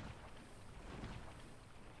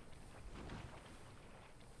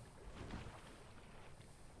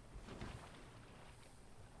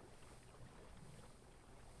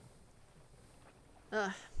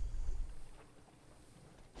 Ugh.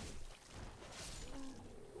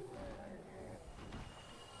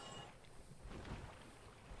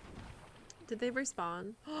 Did they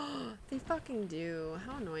respawn? They fucking do.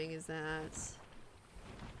 How annoying is that?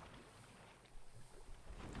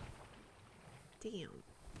 Damn.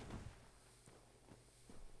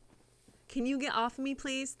 Can you get off of me,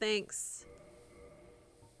 please? Thanks.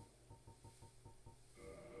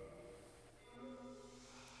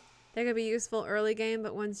 They could be useful early game,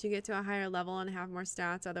 but once you get to a higher level and have more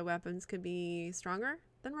stats, other weapons could be stronger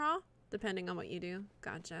than raw, depending on what you do.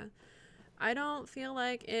 Gotcha. I don't feel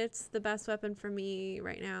like it's the best weapon for me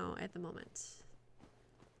right now at the moment.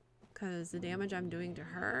 Because the damage I'm doing to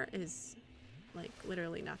her is, like,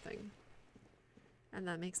 literally nothing. And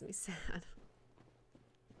that makes me sad.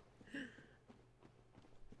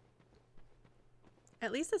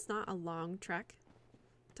 At least it's not a long trek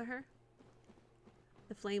to her.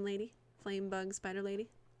 The flame lady. Flame bug spider lady.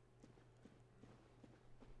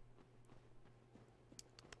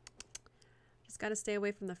 Just gotta stay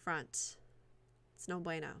away from the front. It's no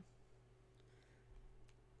bueno.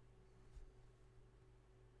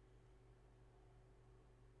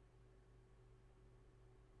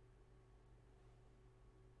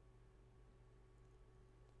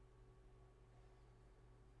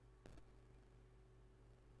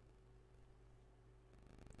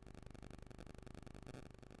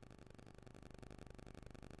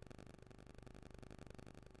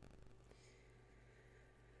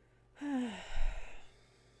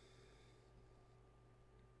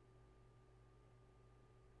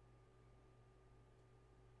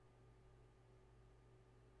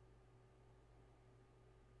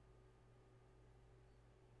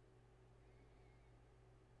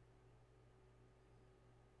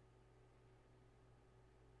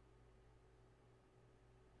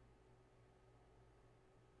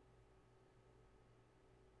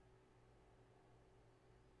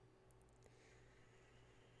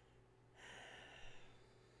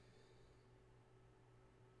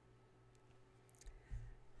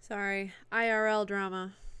 Sorry, IRL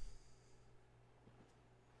drama.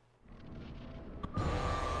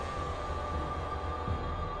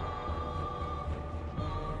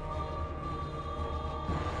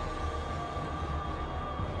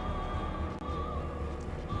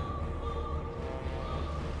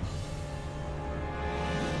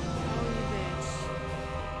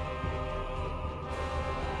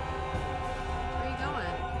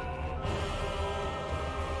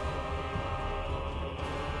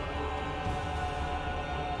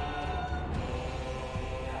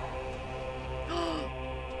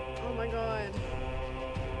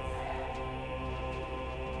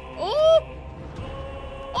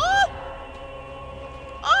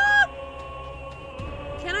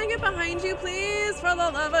 Behind you, please, for the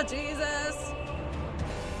love of Jesus.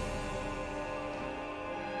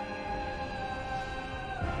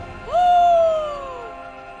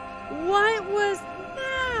 What was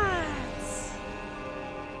that?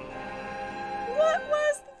 What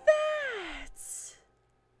was that?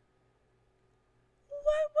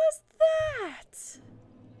 What was that?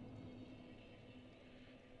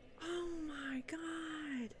 Oh my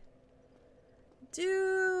God.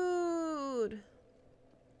 Dude.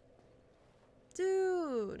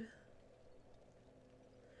 Dude.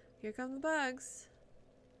 Here come the bugs.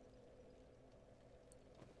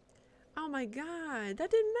 Oh my God. That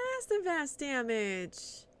did massive ass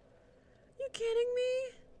damage. You kidding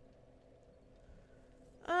me?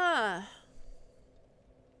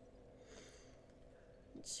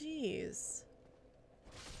 Jeez.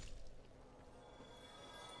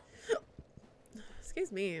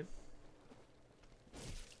 Excuse me.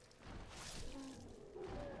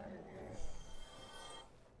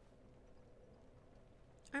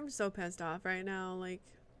 I'm so pissed off right now, like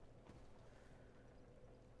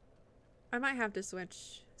I might have to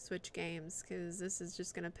switch games because this is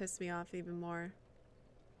just gonna piss me off even more.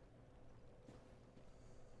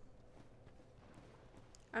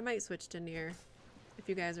 I might switch to Nier if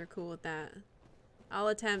you guys are cool with that. I'll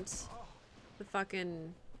attempt the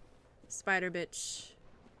fucking spider bitch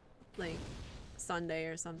like Sunday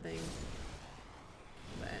or something,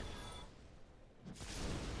 but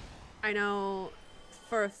I know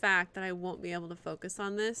for a fact that I won't be able to focus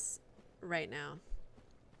on this right now.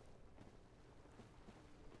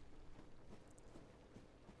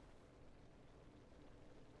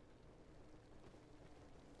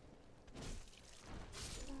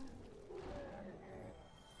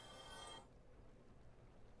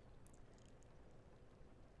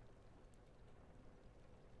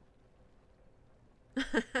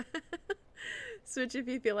 Switch if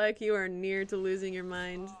you feel like you are near to losing your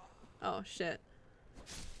mind. Oh shit.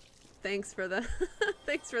 Thanks for the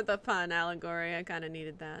thanks for the pun allegory. I kind of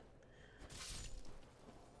needed that.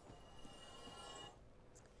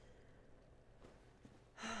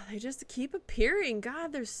 They just keep appearing.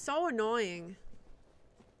 God, they're so annoying.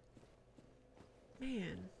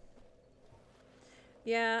 Man.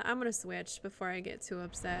 Yeah, I'm gonna switch before I get too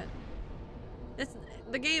upset.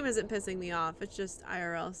 The game isn't pissing me off. It's just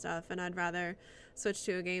IRL stuff, and I'd rather switch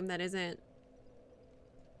to a game that isn't,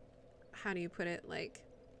 how do you put it, like,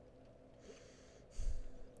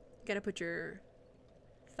 gotta put your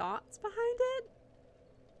thoughts behind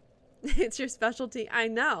it. It's your specialty. I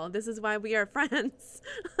know. This is why we are friends.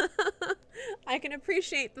 I can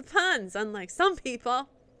appreciate the puns, unlike some people.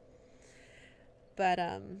 But,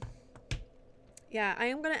 yeah, I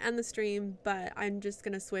am going to end the stream, but I'm just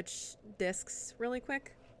going to switch discs really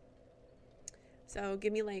quick. So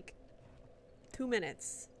give me like 2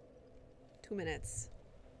 minutes. 2 minutes.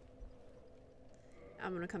 I'm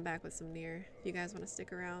going to come back with some Nier if you guys want to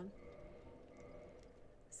stick around.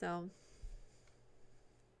 So,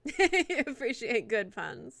 appreciate good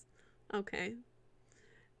puns. Okay.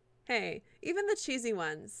 Hey, even the cheesy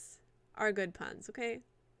ones are good puns, okay?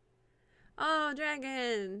 Oh,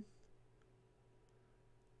 dragon!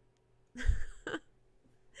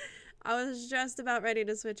 I was just about ready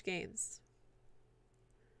to switch games.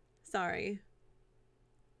 Sorry.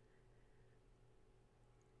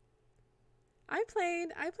 I played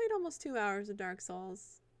almost 2 hours of Dark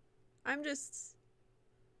Souls. I'm just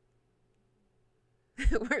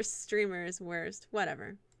worst streamers, worst.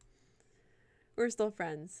 Whatever. We're still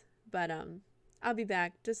friends. But I'll be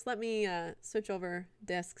back. Just let me switch over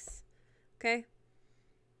discs. Okay?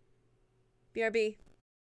 BRB.